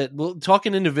 that's it. Well,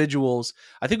 talking individuals,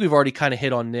 I think we've already kind of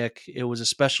hit on Nick. It was a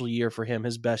special year for him,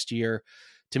 his best year.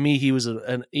 To me, he was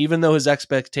even though his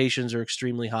expectations are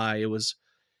extremely high, it was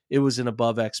an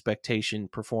above expectation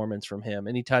performance from him.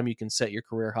 Anytime you can set your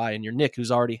career high, and you're Nick,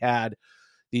 who's already had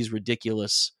these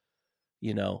ridiculous,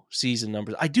 season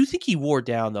numbers. I do think he wore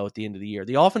down, though, at the end of the year.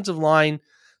 The offensive line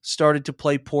started to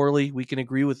play poorly. We can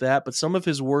agree with that. But some of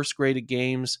his worst graded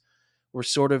games were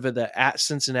sort of at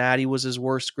Cincinnati was his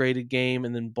worst graded game.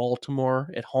 And then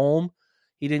Baltimore at home,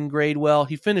 he didn't grade well.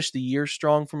 He finished the year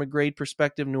strong from a grade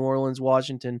perspective, New Orleans,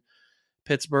 Washington,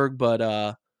 Pittsburgh.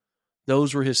 But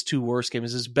those were his 2 worst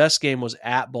games. His best game was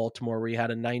at Baltimore, where he had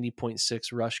a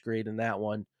 90.6 rush grade in that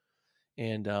one.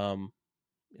 And I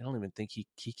don't even think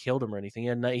he killed him or anything.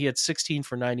 He had 16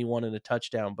 for 91 and a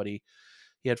touchdown, but he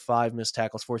had 5 missed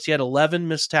tackles forced. He had 11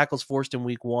 missed tackles forced in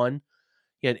week 1.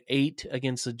 He had 8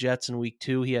 against the Jets in week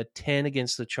 2. He had 10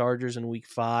 against the Chargers in week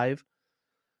 5.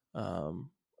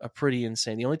 A pretty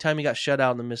insane. The only time he got shut out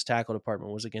in the missed tackle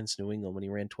department was against New England when he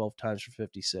ran 12 times for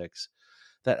 56.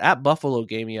 That at Buffalo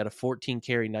game, he had a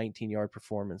 14-carry, 19-yard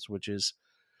performance, which is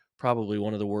probably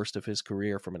one of the worst of his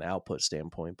career from an output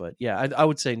standpoint. But yeah, I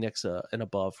would say Nick's an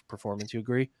above performance. You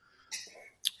agree?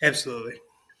 Absolutely.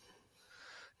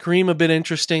 Kareem a bit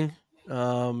interesting,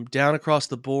 down across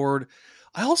the board.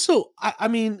 I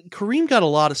mean, Kareem got a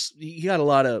lot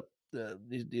of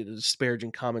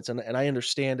disparaging comments, and I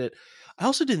understand it. I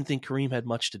also didn't think Kareem had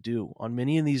much to do on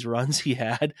many of these runs he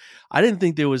had. I didn't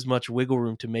think there was much wiggle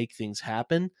room to make things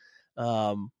happen.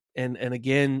 And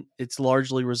again, it's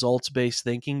largely results based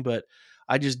thinking, but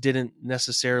I just didn't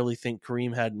necessarily think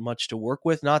Kareem had much to work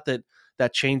with. Not that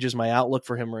that changes my outlook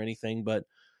for him or anything, but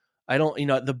I don't,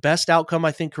 the best outcome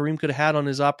I think Kareem could have had on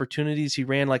his opportunities, he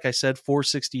ran, like I said,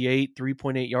 468,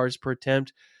 3.8 yards per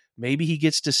attempt. Maybe he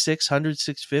gets to 600,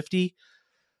 650,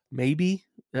 maybe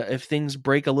if things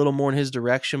break a little more in his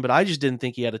direction, but I just didn't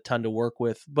think he had a ton to work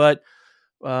with. But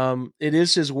it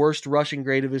is his worst rushing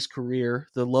grade of his career.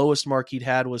 The lowest mark he'd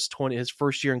had was his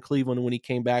first year in Cleveland when he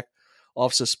came back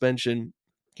off suspension.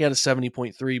 He had a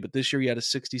 70.3, but this year he had a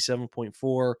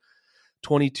 67.4.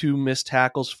 22 missed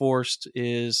tackles forced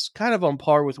is kind of on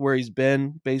par with where he's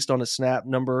been based on a snap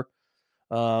number.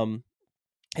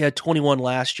 He had 21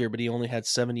 last year, but he only had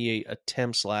 78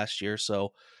 attempts last year.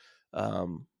 So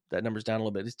that number's down a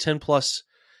little bit. It's 10 plus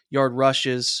yard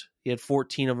rushes. He had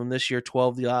 14 of them this year,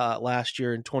 12 last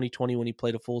year. In 2020, when he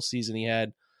played a full season, he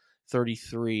had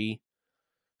 33.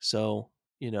 So,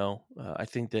 I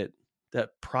think that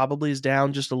probably is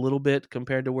down just a little bit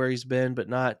compared to where he's been, but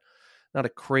not a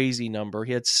crazy number.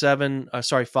 He had 5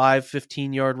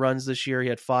 15-yard runs this year. He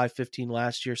had 5 15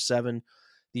 last year, 7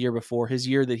 the year before. His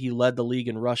year that he led the league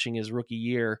in rushing his rookie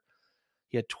year,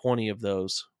 he had 20 of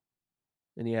those.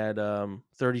 And he had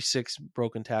 36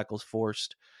 broken tackles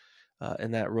forced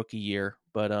in that rookie year.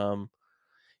 But, I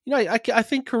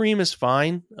think Kareem is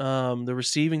fine. The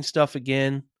receiving stuff,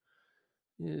 again,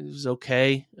 is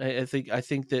okay. I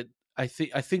think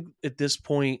at this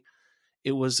point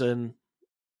it was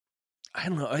I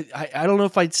don't know. I don't know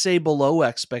if I'd say below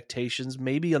expectations,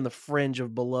 maybe on the fringe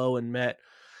of below and met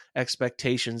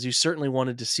expectations. You certainly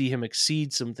wanted to see him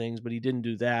exceed some things, but he didn't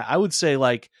do that. I would say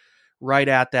like right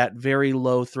at that very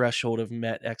low threshold of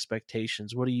met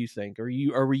expectations. What do you think? Were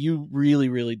you really,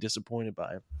 really disappointed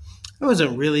by him? I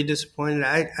wasn't really disappointed.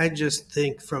 I just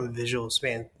think from a visual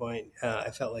standpoint,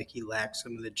 I felt like he lacked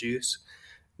some of the juice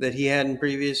that he had in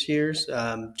previous years,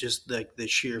 just like the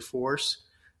sheer force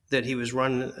that he was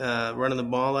running the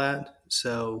ball at.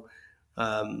 So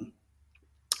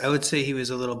I would say he was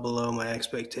a little below my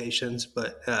expectations,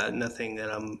 but nothing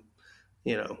that I'm,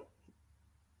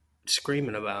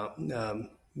 screaming about.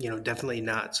 Definitely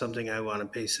not something I want to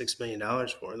pay $6 million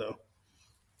for, though.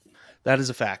 That is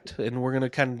a fact, and we're going to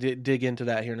kind of dig into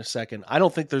that here in a second. I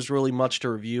don't think there's really much to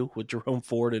review with Jerome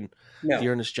Ford and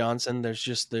D'Ernest Johnson. There's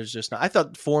just not. I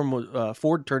thought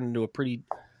Ford turned into a pretty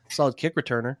solid kick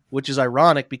returner, which is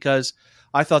ironic because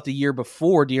I thought the year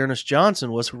before D'Ernest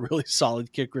Johnson was a really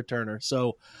solid kick returner.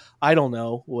 So I don't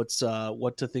know what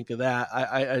to think of that.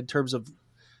 I in terms of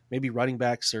maybe running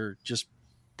backs are just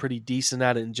pretty decent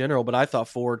at it in general, but I thought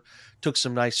Ford took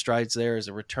some nice strides there as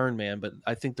a return man, but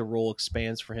I think the role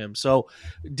expands for him. So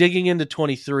digging into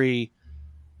 23,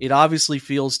 it obviously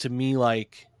feels to me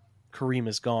like Kareem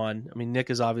is gone. I mean,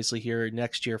 Nick is obviously here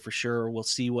next year for sure. We'll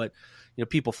see what,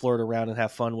 people flirt around and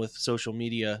have fun with social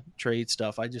media trade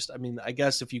stuff. I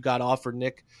guess if you got offered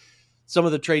Nick some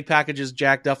of the trade packages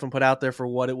Jack Duffin put out there for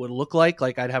what it would look like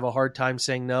I'd have a hard time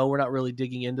saying no. We're not really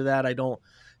digging into that. I don't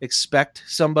expect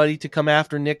somebody to come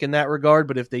after Nick in that regard,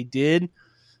 but if they did,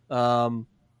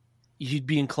 you'd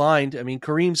be inclined. I mean,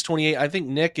 Kareem's 28. I think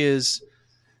Nick is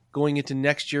going into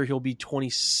next year. He'll be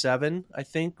 27, I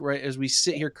think, right? As we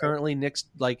sit here currently, Nick's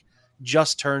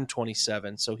just turned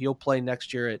 27. So he'll play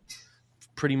next year at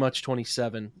pretty much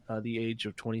 27, the age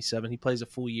of 27. He plays a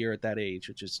full year at that age,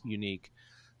 which is unique.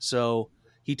 So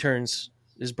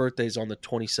his birthday's on the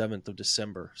 27th of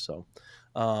December. So,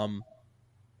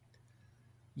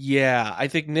 yeah, I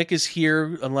think Nick is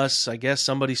here unless I guess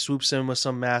somebody swoops in with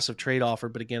some massive trade offer.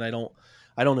 But again, I don't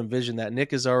envision that.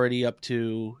 Nick is already up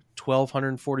to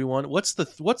 1,241. What's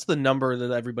the number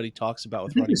that everybody talks about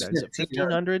with running backs? Is it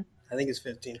 1,500? I think it's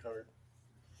 1,500.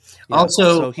 Yeah,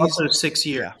 also 6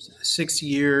 years. Yeah. 6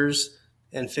 years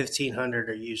and 1,500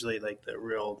 are usually like the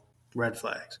real red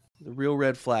flags. The real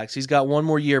red flags. He's got one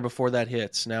more year before that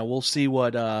hits. Now we'll see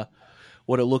what it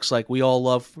looks like. We all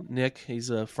love Nick. He's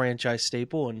a franchise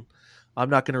staple, and I'm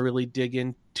not going to really dig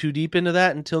in too deep into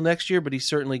that until next year, but he's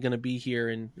certainly going to be here,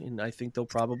 and I think they'll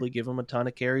probably give him a ton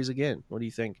of carries again. What do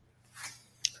you think?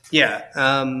 Yeah.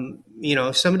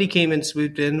 If somebody came and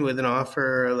swooped in with an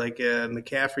offer like a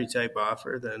McCaffrey-type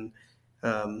offer, then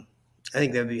I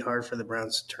think that would be hard for the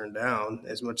Browns to turn down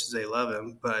as much as they love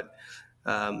him. But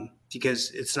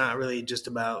because it's not really just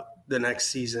about the next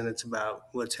season. It's about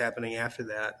what's happening after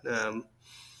that.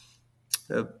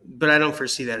 But I don't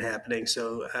foresee that happening.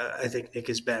 So I think Nick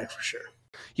is back for sure.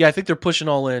 Yeah, I think they're pushing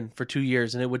all in for 2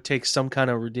 years, and it would take some kind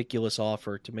of ridiculous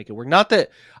offer to make it work. Not that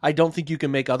I don't think you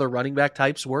can make other running back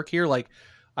types work here. Like,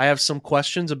 I have some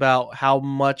questions about how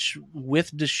much,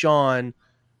 with Deshaun,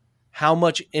 how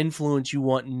much influence you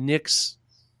want Nick's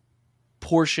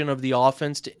portion of the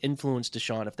offense to influence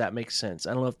Deshaun, if that makes sense.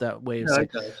 I don't know if that way is.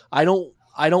 I don't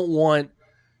want,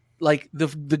 like, the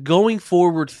going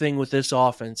forward thing with this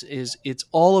offense is it's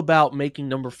all about making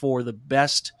number 4 the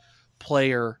best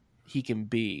player he can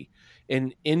be,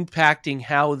 and impacting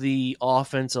how the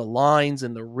offense aligns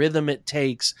and the rhythm it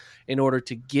takes in order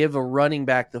to give a running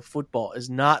back the football is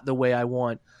not the way I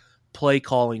want play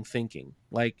calling thinking.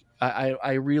 Like,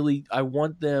 I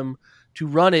want them to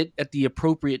run it at the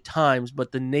appropriate times,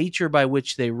 but the nature by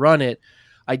which they run it,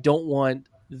 I don't want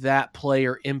that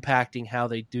player impacting how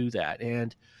they do that.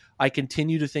 And I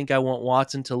continue to think I want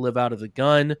Watson to live out of the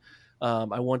gun.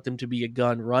 I want them to be a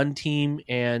gun run team.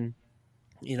 And,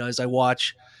 as I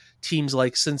watch teams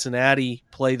like Cincinnati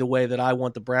play the way that I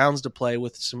want the Browns to play,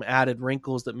 with some added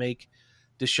wrinkles that make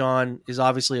Deshaun is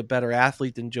obviously a better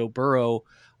athlete than Joe Burrow,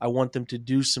 I want them to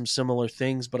do some similar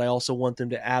things, but I also want them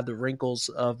to add the wrinkles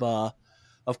of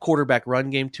quarterback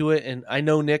run game to it. And I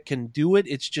know Nick can do it.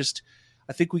 It's just,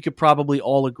 I think we could probably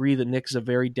all agree that Nick's a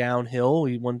very downhill.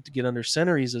 He wanted to get under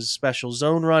center. He's a special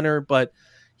zone runner, but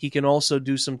he can also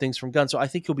do some things from gun. So I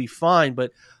think he'll be fine.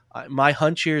 But my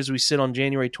hunch here as we sit on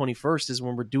January 21st is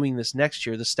when we're doing this next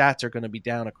year, the stats are going to be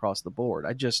down across the board.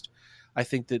 I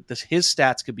think that his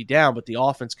stats could be down, but the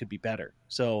offense could be better.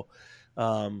 So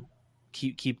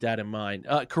keep that in mind.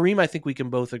 Kareem, I think we can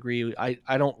both agree.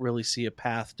 I don't really see a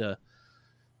path to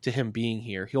him being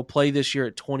here. He'll play this year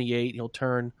at 28. He'll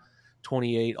turn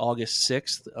 28 August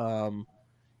 6th.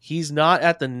 He's not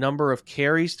at the number of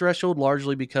carries threshold,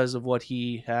 largely because of what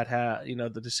he had,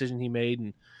 the decision he made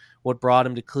and what brought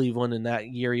him to Cleveland. In that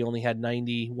year, he only had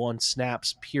 91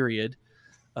 snaps, period.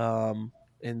 In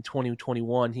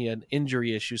 2021, he had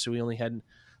injury issues, so he only had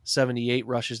 78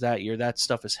 rushes that year. That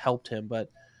stuff has helped him. But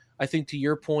I think, to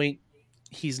your point,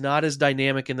 he's not as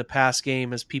dynamic in the pass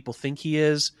game as people think he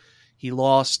is. He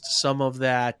lost some of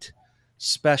that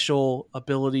special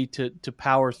ability to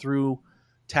power through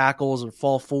tackles and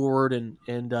fall forward. And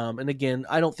again,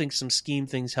 I don't think some scheme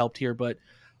things helped here, but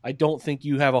I don't think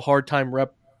you have a hard time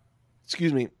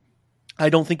I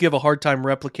don't think you have a hard time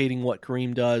replicating what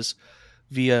Kareem does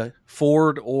via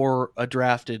Ford or a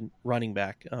drafted running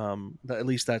back. At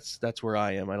least that's where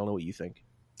I am. I don't know what you think.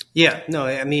 Yeah, no,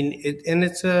 I mean,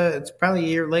 it's probably a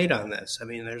year late on this. I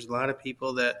mean, there's a lot of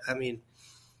people that,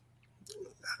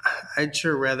 I'd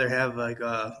sure rather have like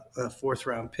a 4th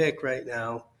round pick right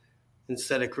now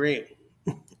instead of Kareem.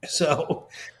 So,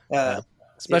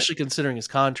 especially considering his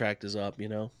contract is up,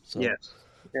 So yeah.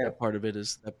 That part of it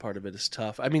is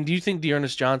tough. I mean, do you think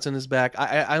D'Ernest Johnson is back?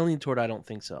 I lean toward I don't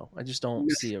think so. I just don't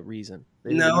see a reason.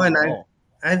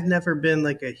 I've never been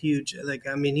like a huge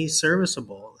he's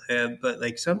serviceable, but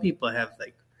like some people have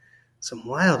like some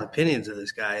wild opinions of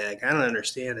this guy. Like, I don't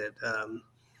understand it.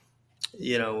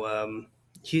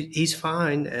 He's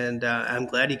fine, and I'm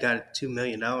glad he got $2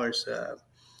 million.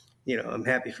 I'm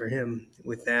happy for him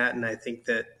with that, and I think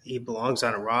that he belongs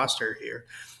on a roster here.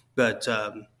 But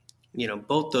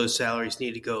both those salaries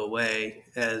need to go away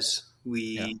as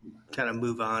we kind of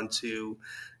move on to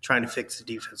trying to fix the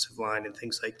defensive line and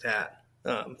things like that.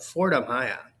 Ford, I'm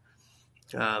high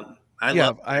on.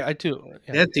 I too.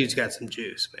 Yeah. That dude's got some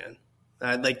juice, man.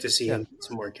 I'd like to see him get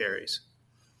some more carries.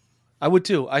 I would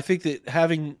too. I think that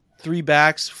having 3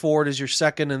 backs, Ford is your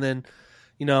second, and then,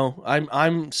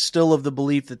 I'm still of the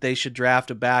belief that they should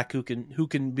draft a back who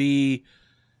can be.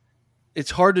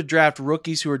 It's hard to draft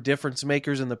rookies who are difference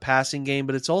makers in the passing game,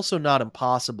 but it's also not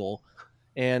impossible.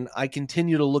 And I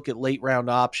continue to look at late round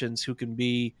options who can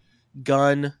be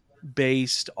gun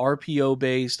based, RPO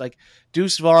based. Like,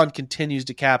 Deuce Vaughn continues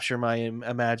to capture my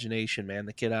imagination, man.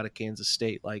 The kid out of Kansas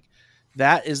State, like,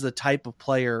 that is the type of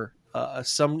player,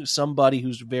 somebody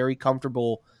who's very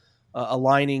comfortable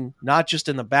aligning not just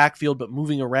in the backfield, but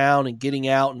moving around and getting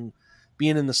out and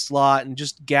being in the slot, and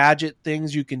just gadget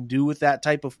things you can do with that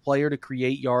type of player to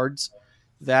create yards.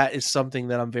 That is something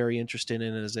that I'm very interested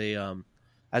in as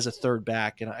a third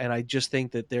back. And I just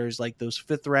think that there's like those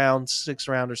 5th round, 6th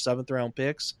round, or 7th round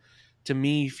picks, to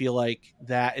me, feel like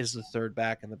that is the third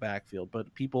back in the backfield.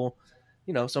 But people,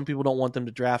 some people don't want them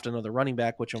to draft another running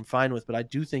back, which I'm fine with. But I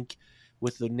do think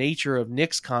with the nature of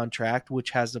Nick's contract, which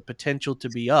has the potential to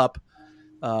be up,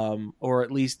 or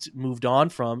at least moved on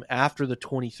from after the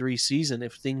 23 season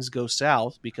if things go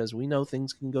south, because we know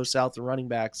things can go south to running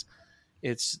backs.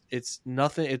 It's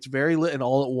nothing. It's very lit and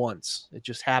all at once. It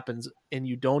just happens, and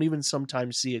you don't even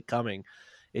sometimes see it coming.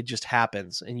 It just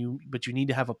happens, but you need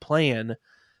to have a plan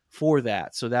for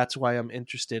that. So that's why I'm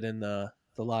interested in the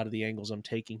lot of the angles I'm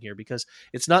taking here, because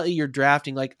it's not that you're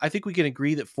drafting. Like, I think we can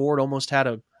agree that Ford almost had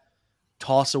a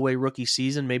toss away rookie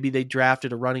season. Maybe they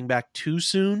drafted a running back too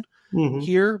soon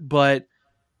here, but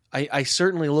I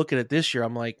certainly look at it this year.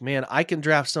 I'm like, man, I can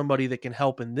draft somebody that can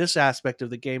help in this aspect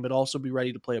of the game, but also be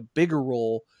ready to play a bigger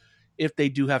role if they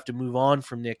do have to move on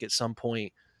from Nick at some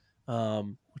point.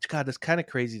 Which, God, that's kind of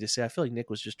crazy to say. I feel like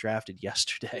Nick was just drafted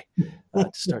yesterday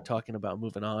to start talking about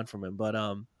moving on from him. But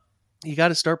you got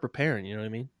to start preparing. You know what I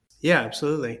mean? Yeah,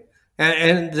 absolutely.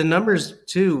 And the numbers,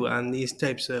 too, on these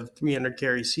types of 300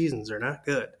 carry seasons are not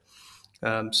good.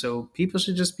 So people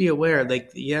should just be aware,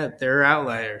 like, yeah, there are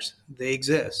outliers. They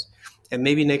exist. And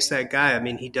maybe Nick's that guy. I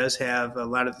mean, he does have a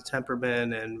lot of the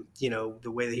temperament and,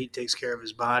 the way that he takes care of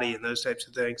his body and those types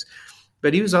of things.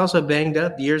 But he was also banged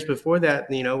up years before that,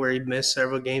 where he'd missed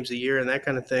several games a year and that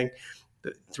kind of thing.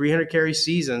 But 300 carry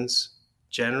seasons,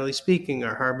 generally speaking,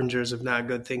 are harbingers of not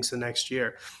good things the next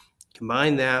year.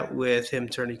 Combine that with him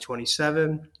turning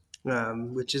 27,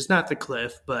 which is not the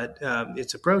cliff, but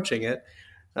it's approaching it.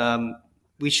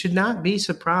 We should not be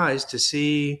surprised to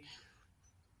see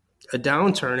a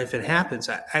downturn if it happens.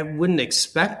 I wouldn't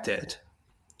expect it,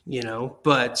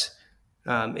 but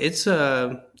it's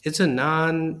a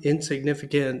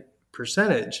non-insignificant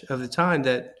percentage of the time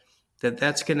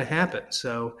that's going to happen.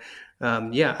 So,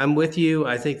 I'm with you.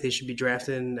 I think they should be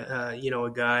drafting,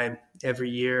 a guy every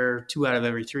year, 2 out of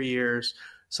every 3 years,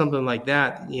 something like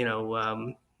that,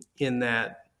 in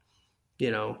that,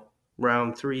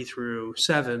 round 3 through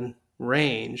 7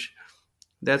 range.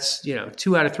 That's,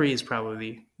 2 out of 3 is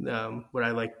probably what I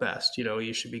like best.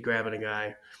 You should be grabbing a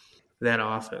guy that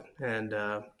often. And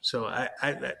so I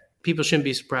people shouldn't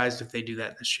be surprised if they do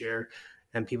that this year.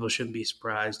 And people shouldn't be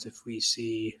surprised if we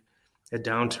see a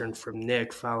downturn from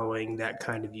Nick following that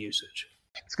kind of usage.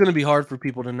 It's going to be hard for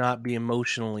people to not be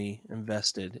emotionally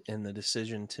invested in the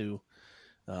decision to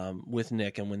with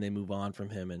Nick and when they move on from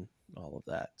him and all of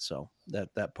that. So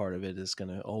that part of it is going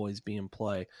to always be in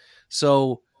play.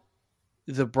 So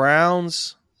the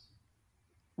Browns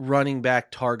running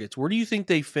back targets, where do you think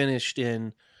they finished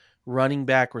in running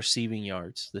back receiving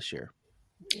yards this year?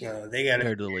 They got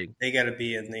to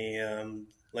be in the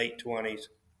late 20s.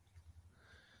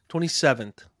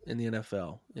 27th in the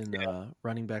NFL in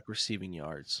running back receiving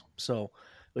yards. So,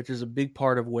 which is a big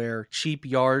part of where cheap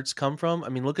yards come from. I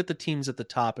mean, look at the teams at the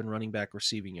top in running back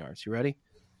receiving yards. You ready?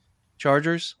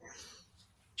 Chargers,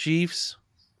 Chiefs,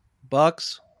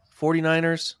 Bucks,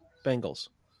 49ers, Bengals.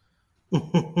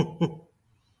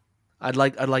 I'd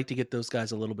like to get those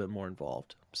guys a little bit more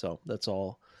involved. So that's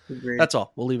all. Agreed. That's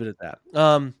all. We'll leave it at that.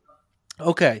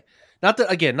 Okay. Not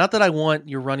that I want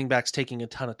your running backs taking a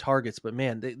ton of targets, but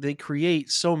man, they create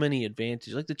so many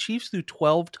advantages. Like the Chiefs threw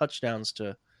 12 touchdowns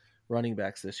to running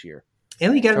backs this year.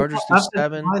 And we got Chargers threw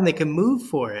 7. And they can move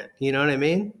for it. You know what I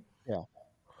mean?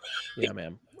 Yeah,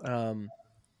 man.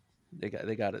 They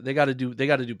got to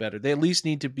do better. They at least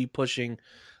need to be pushing.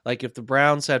 Like if the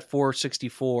Browns had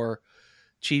 464,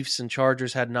 Chiefs and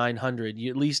Chargers had 900,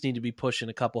 you at least need to be pushing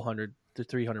a couple hundred to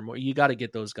 300 more. You got to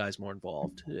get those guys more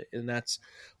involved. And that's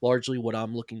largely what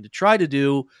I'm looking to try to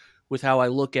do with how I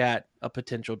look at a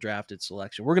potential drafted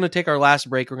selection. We're going to take our last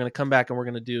break. We're going to come back and we're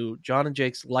going to do John and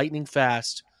Jake's lightning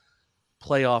fast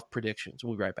playoff predictions.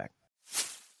 We'll be right back.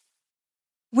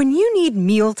 When you need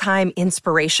mealtime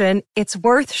inspiration, it's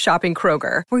worth shopping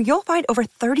Kroger, where you'll find over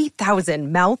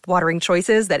 30,000 mouth-watering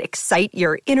choices that excite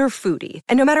your inner foodie.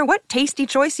 And no matter what tasty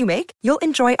choice you make, you'll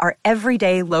enjoy our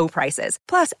everyday low prices,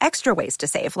 plus extra ways to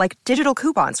save, like digital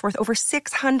coupons worth over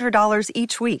 $600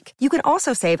 each week. You can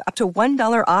also save up to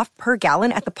 $1 off per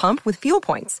gallon at the pump with fuel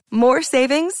points. More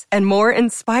savings and more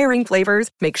inspiring flavors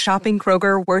make shopping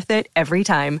Kroger worth it every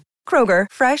time. Kroger,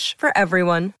 fresh for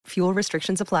everyone. Fuel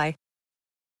restrictions apply.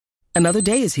 Another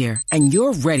day is here, and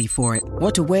you're ready for it.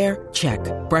 What to wear? Check.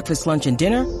 Breakfast, lunch, and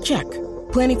dinner? Check.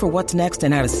 Planning for what's next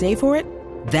and how to save for it?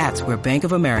 That's where Bank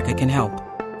of America can help.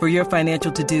 For your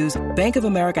financial to-dos, Bank of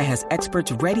America has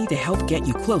experts ready to help get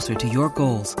you closer to your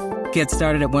goals. Get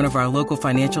started at one of our local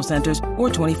financial centers or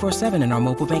 24/7 in our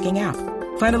mobile banking app.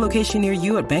 Find a location near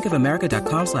you at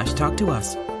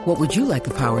bankofamerica.com/talktous. What would you like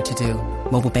the power to do?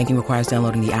 Mobile banking requires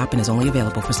downloading the app and is only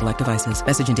available for select devices.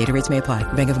 Message and data rates may apply.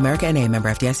 Bank of America NA, member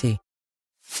FDIC.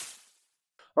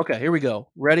 Okay, here we go.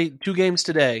 Ready? 2 games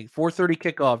today. 4:30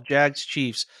 kickoff. Jags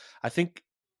Chiefs. I think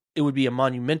it would be a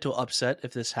monumental upset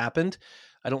if this happened.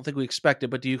 I don't think we expect it,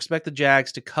 but do you expect the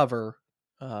Jags to cover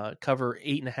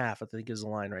 8.5? I think is the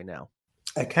line right now.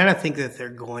 I kind of think that they're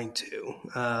going to.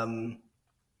 I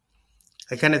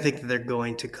kind of think that they're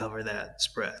going to cover that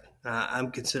spread.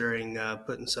 I'm considering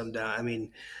putting some down. I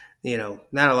mean,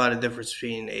 not a lot of difference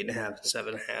between 8.5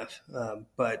 and 7.5,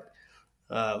 but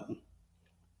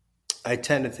I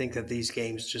tend to think that these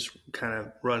games just kind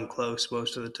of run close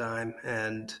most of the time,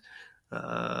 and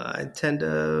I tend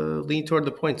to lean toward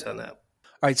the points on that.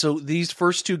 All right, so these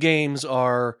first two games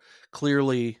are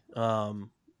clearly,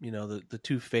 the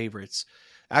two favorites.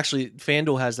 Actually,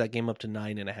 FanDuel has that game up to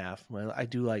 9.5. Well, I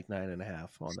do like 9.5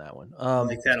 on that one. I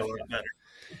like that a lot better.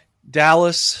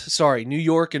 New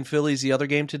York and Philly's the other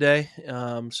game today.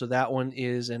 So that one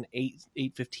is an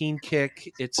 8:15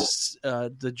 kick. It's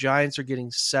the Giants are getting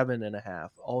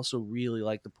 7.5. Also, really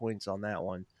like the points on that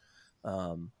one.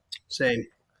 Same.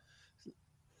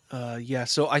 Yeah.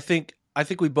 So I think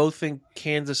we both think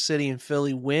Kansas City and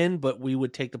Philly win, but we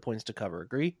would take the points to cover.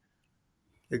 Agree?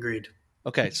 Agreed.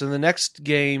 Okay, so the next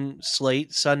game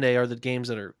slate Sunday are the games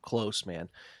that are close, man.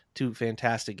 Two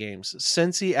fantastic games.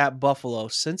 Cincy at Buffalo.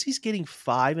 Cincy's getting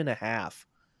 5.5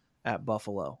 at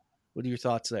Buffalo. What are your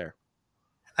thoughts there?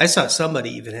 I saw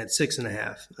somebody even had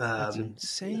 6.5. That's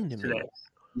insane to me. Today.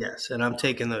 Yes, and I'm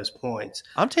taking those points.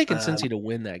 I'm taking Cincy to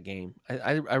win that game.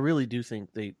 I really do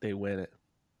think they win it.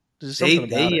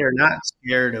 They are not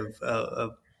scared of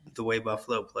the way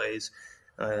Buffalo plays.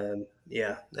 I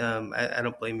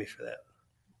don't blame you for that.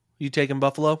 You taking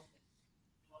Buffalo?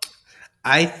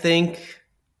 I think.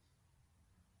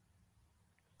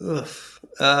 I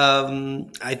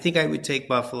think I would take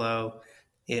Buffalo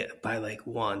by like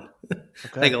 1.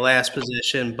 Okay. Like a last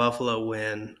position Buffalo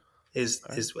win is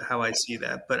how I see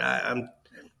that. But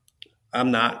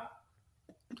I'm not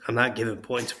giving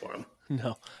points for them.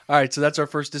 No. All right, so that's our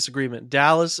first disagreement.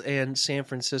 Dallas and San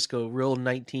Francisco, real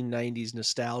 1990s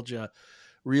nostalgia.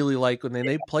 Really like when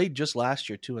they played just last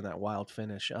year too in that wild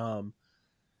finish.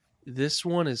 This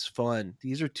one is fun.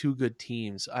 These are two good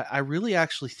teams. I really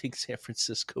actually think San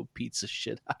Francisco beats the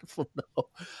shit out of them, though.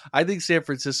 I think San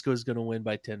Francisco is going to win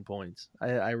by 10 points.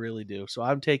 I really do. So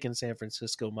I'm taking San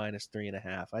Francisco minus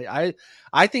 3.5.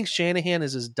 I think Shanahan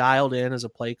is as dialed in as a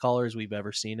play caller as we've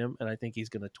ever seen him, and I think he's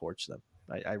going to torch them.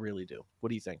 I really do. What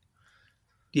do you think?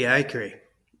 Yeah, I agree.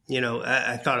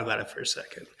 I thought about it for a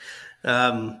second.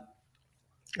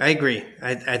 I agree.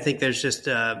 I think there's just,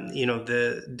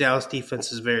 the Dallas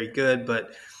defense is very good,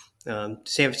 but San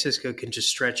Francisco can just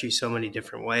stretch you so many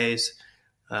different ways.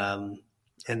 And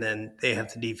then they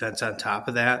have the defense on top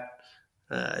of that.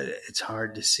 It's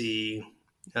hard to see.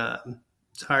 San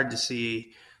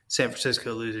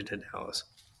Francisco losing to Dallas.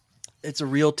 It's a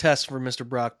real test for Mr.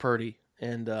 Brock Purdy.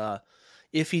 And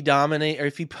if he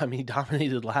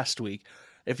dominated last week.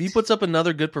 If he puts up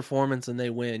another good performance and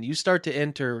they win, you start to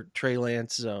enter Trey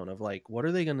Lance zone of like,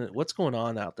 what's going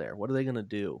on out there? What are they going to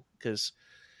do? Because,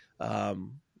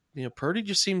 Purdy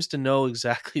just seems to know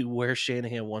exactly where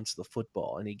Shanahan wants the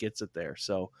football and he gets it there.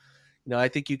 So, I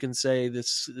think you can say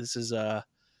this is a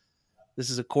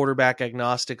quarterback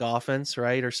agnostic offense,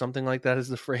 right? Or something like that is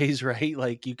the phrase, right?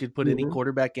 Like you could put any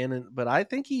quarterback in, but I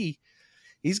think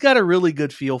he's got a really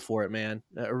good feel for it, man.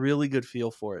 A really good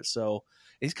feel for it. So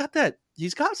he's got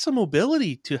some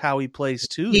mobility to how he plays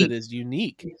too that is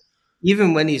unique.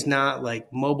 Even when he's not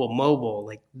like mobile,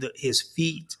 like his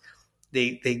feet,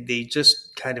 they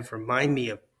just kind of remind me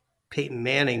of Peyton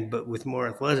Manning, but with more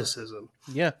athleticism.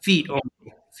 Yeah. Feet only.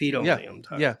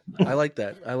 Yeah. I like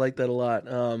that. I like that a lot.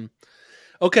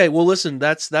 Okay. Well, listen,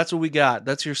 that's what we got.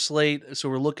 That's your slate. So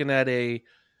we're looking at a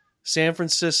San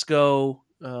Francisco,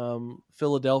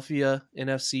 Philadelphia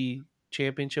NFC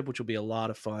championship, which will be a lot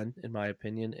of fun in my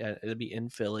opinion. It'll be in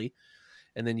Philly,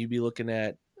 and then you'd be looking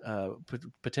at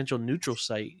potential neutral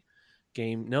site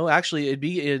game. No, actually, it'd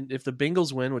be if the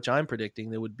Bengals win, which I'm predicting,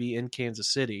 they would be in Kansas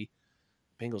City.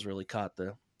 Bengals really caught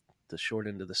the short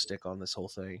end of the stick on this whole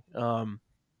thing. And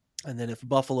then if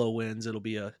Buffalo wins, it'll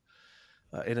be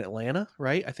in Atlanta,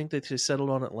 right? I think they settled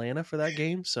on Atlanta for that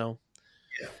game. So.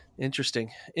 Yeah. Interesting.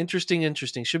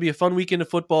 Should be a fun weekend of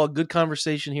football. Good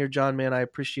conversation here, John, man. I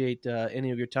appreciate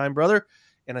any of your time, brother.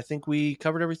 And I think we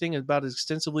covered everything about as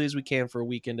extensively as we can for a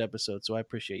weekend episode. So I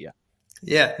appreciate you.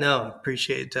 Yeah, no,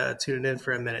 appreciate tuning in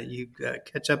for a minute. You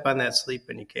catch up on that sleep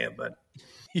when you can, bud.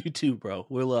 You too, bro.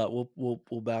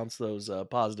 We'll bounce those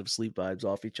positive sleep vibes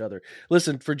off each other.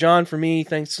 Listen, for John, for me,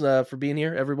 thanks for being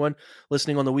here, everyone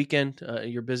listening on the weekend,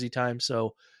 your busy time.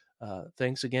 So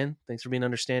thanks again. Thanks for being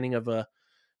understanding of a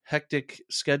hectic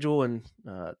schedule and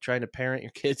trying to parent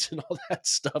your kids and all that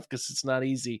stuff, because it's not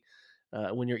easy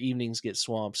when your evenings get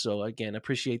swamped. So again,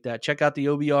 appreciate that. Check out the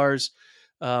OBRs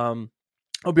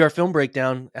It'll be our film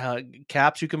breakdown.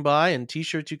 Caps you can buy and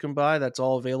T-shirts you can buy. That's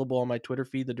all available on my Twitter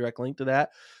feed. The direct link to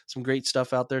that. Some great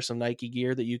stuff out there. Some Nike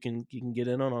gear that you can get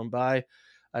in on and buy.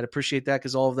 I'd appreciate that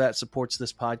because all of that supports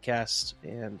this podcast,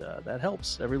 and that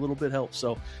helps. Every little bit helps.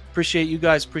 So appreciate you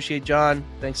guys. Appreciate John.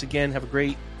 Thanks again. Have a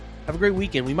great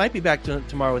weekend. We might be back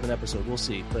tomorrow with an episode. We'll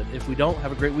see. But if we don't,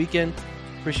 have a great weekend.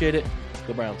 Appreciate it.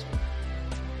 Go Browns.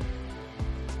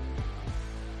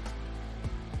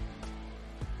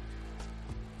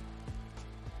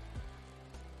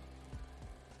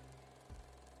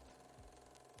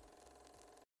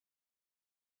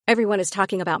 Everyone is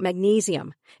talking about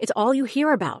magnesium. It's all you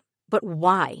hear about. But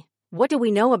why? What do we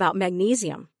know about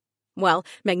magnesium? Well,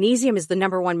 magnesium is the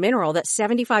 #1 mineral that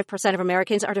 75% of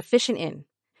Americans are deficient in.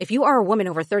 If you are a woman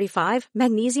over 35,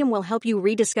 magnesium will help you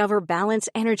rediscover balance,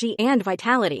 energy, and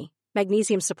vitality.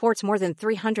 Magnesium supports more than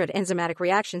 300 enzymatic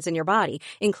reactions in your body,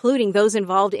 including those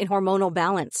involved in hormonal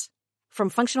balance. From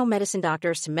functional medicine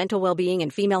doctors to mental well-being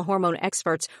and female hormone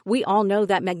experts, we all know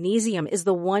that magnesium is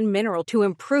the one mineral to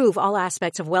improve all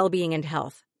aspects of well-being and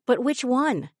health. But which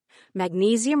one?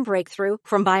 Magnesium Breakthrough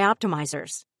from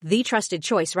Bioptimizers, the trusted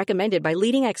choice recommended by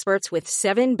leading experts with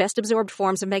 7 best-absorbed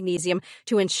forms of magnesium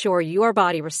to ensure your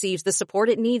body receives the support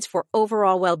it needs for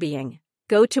overall well-being.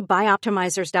 Go to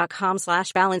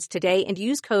bioptimizers.com/balance today and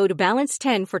use code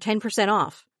BALANCE10 for 10%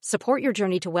 off. Support your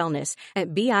journey to wellness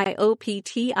at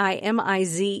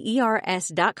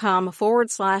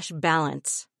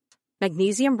bioptimizers.com/balance.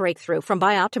 Magnesium Breakthrough from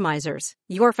Bioptimizers,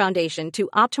 your foundation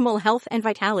to optimal health and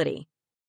vitality.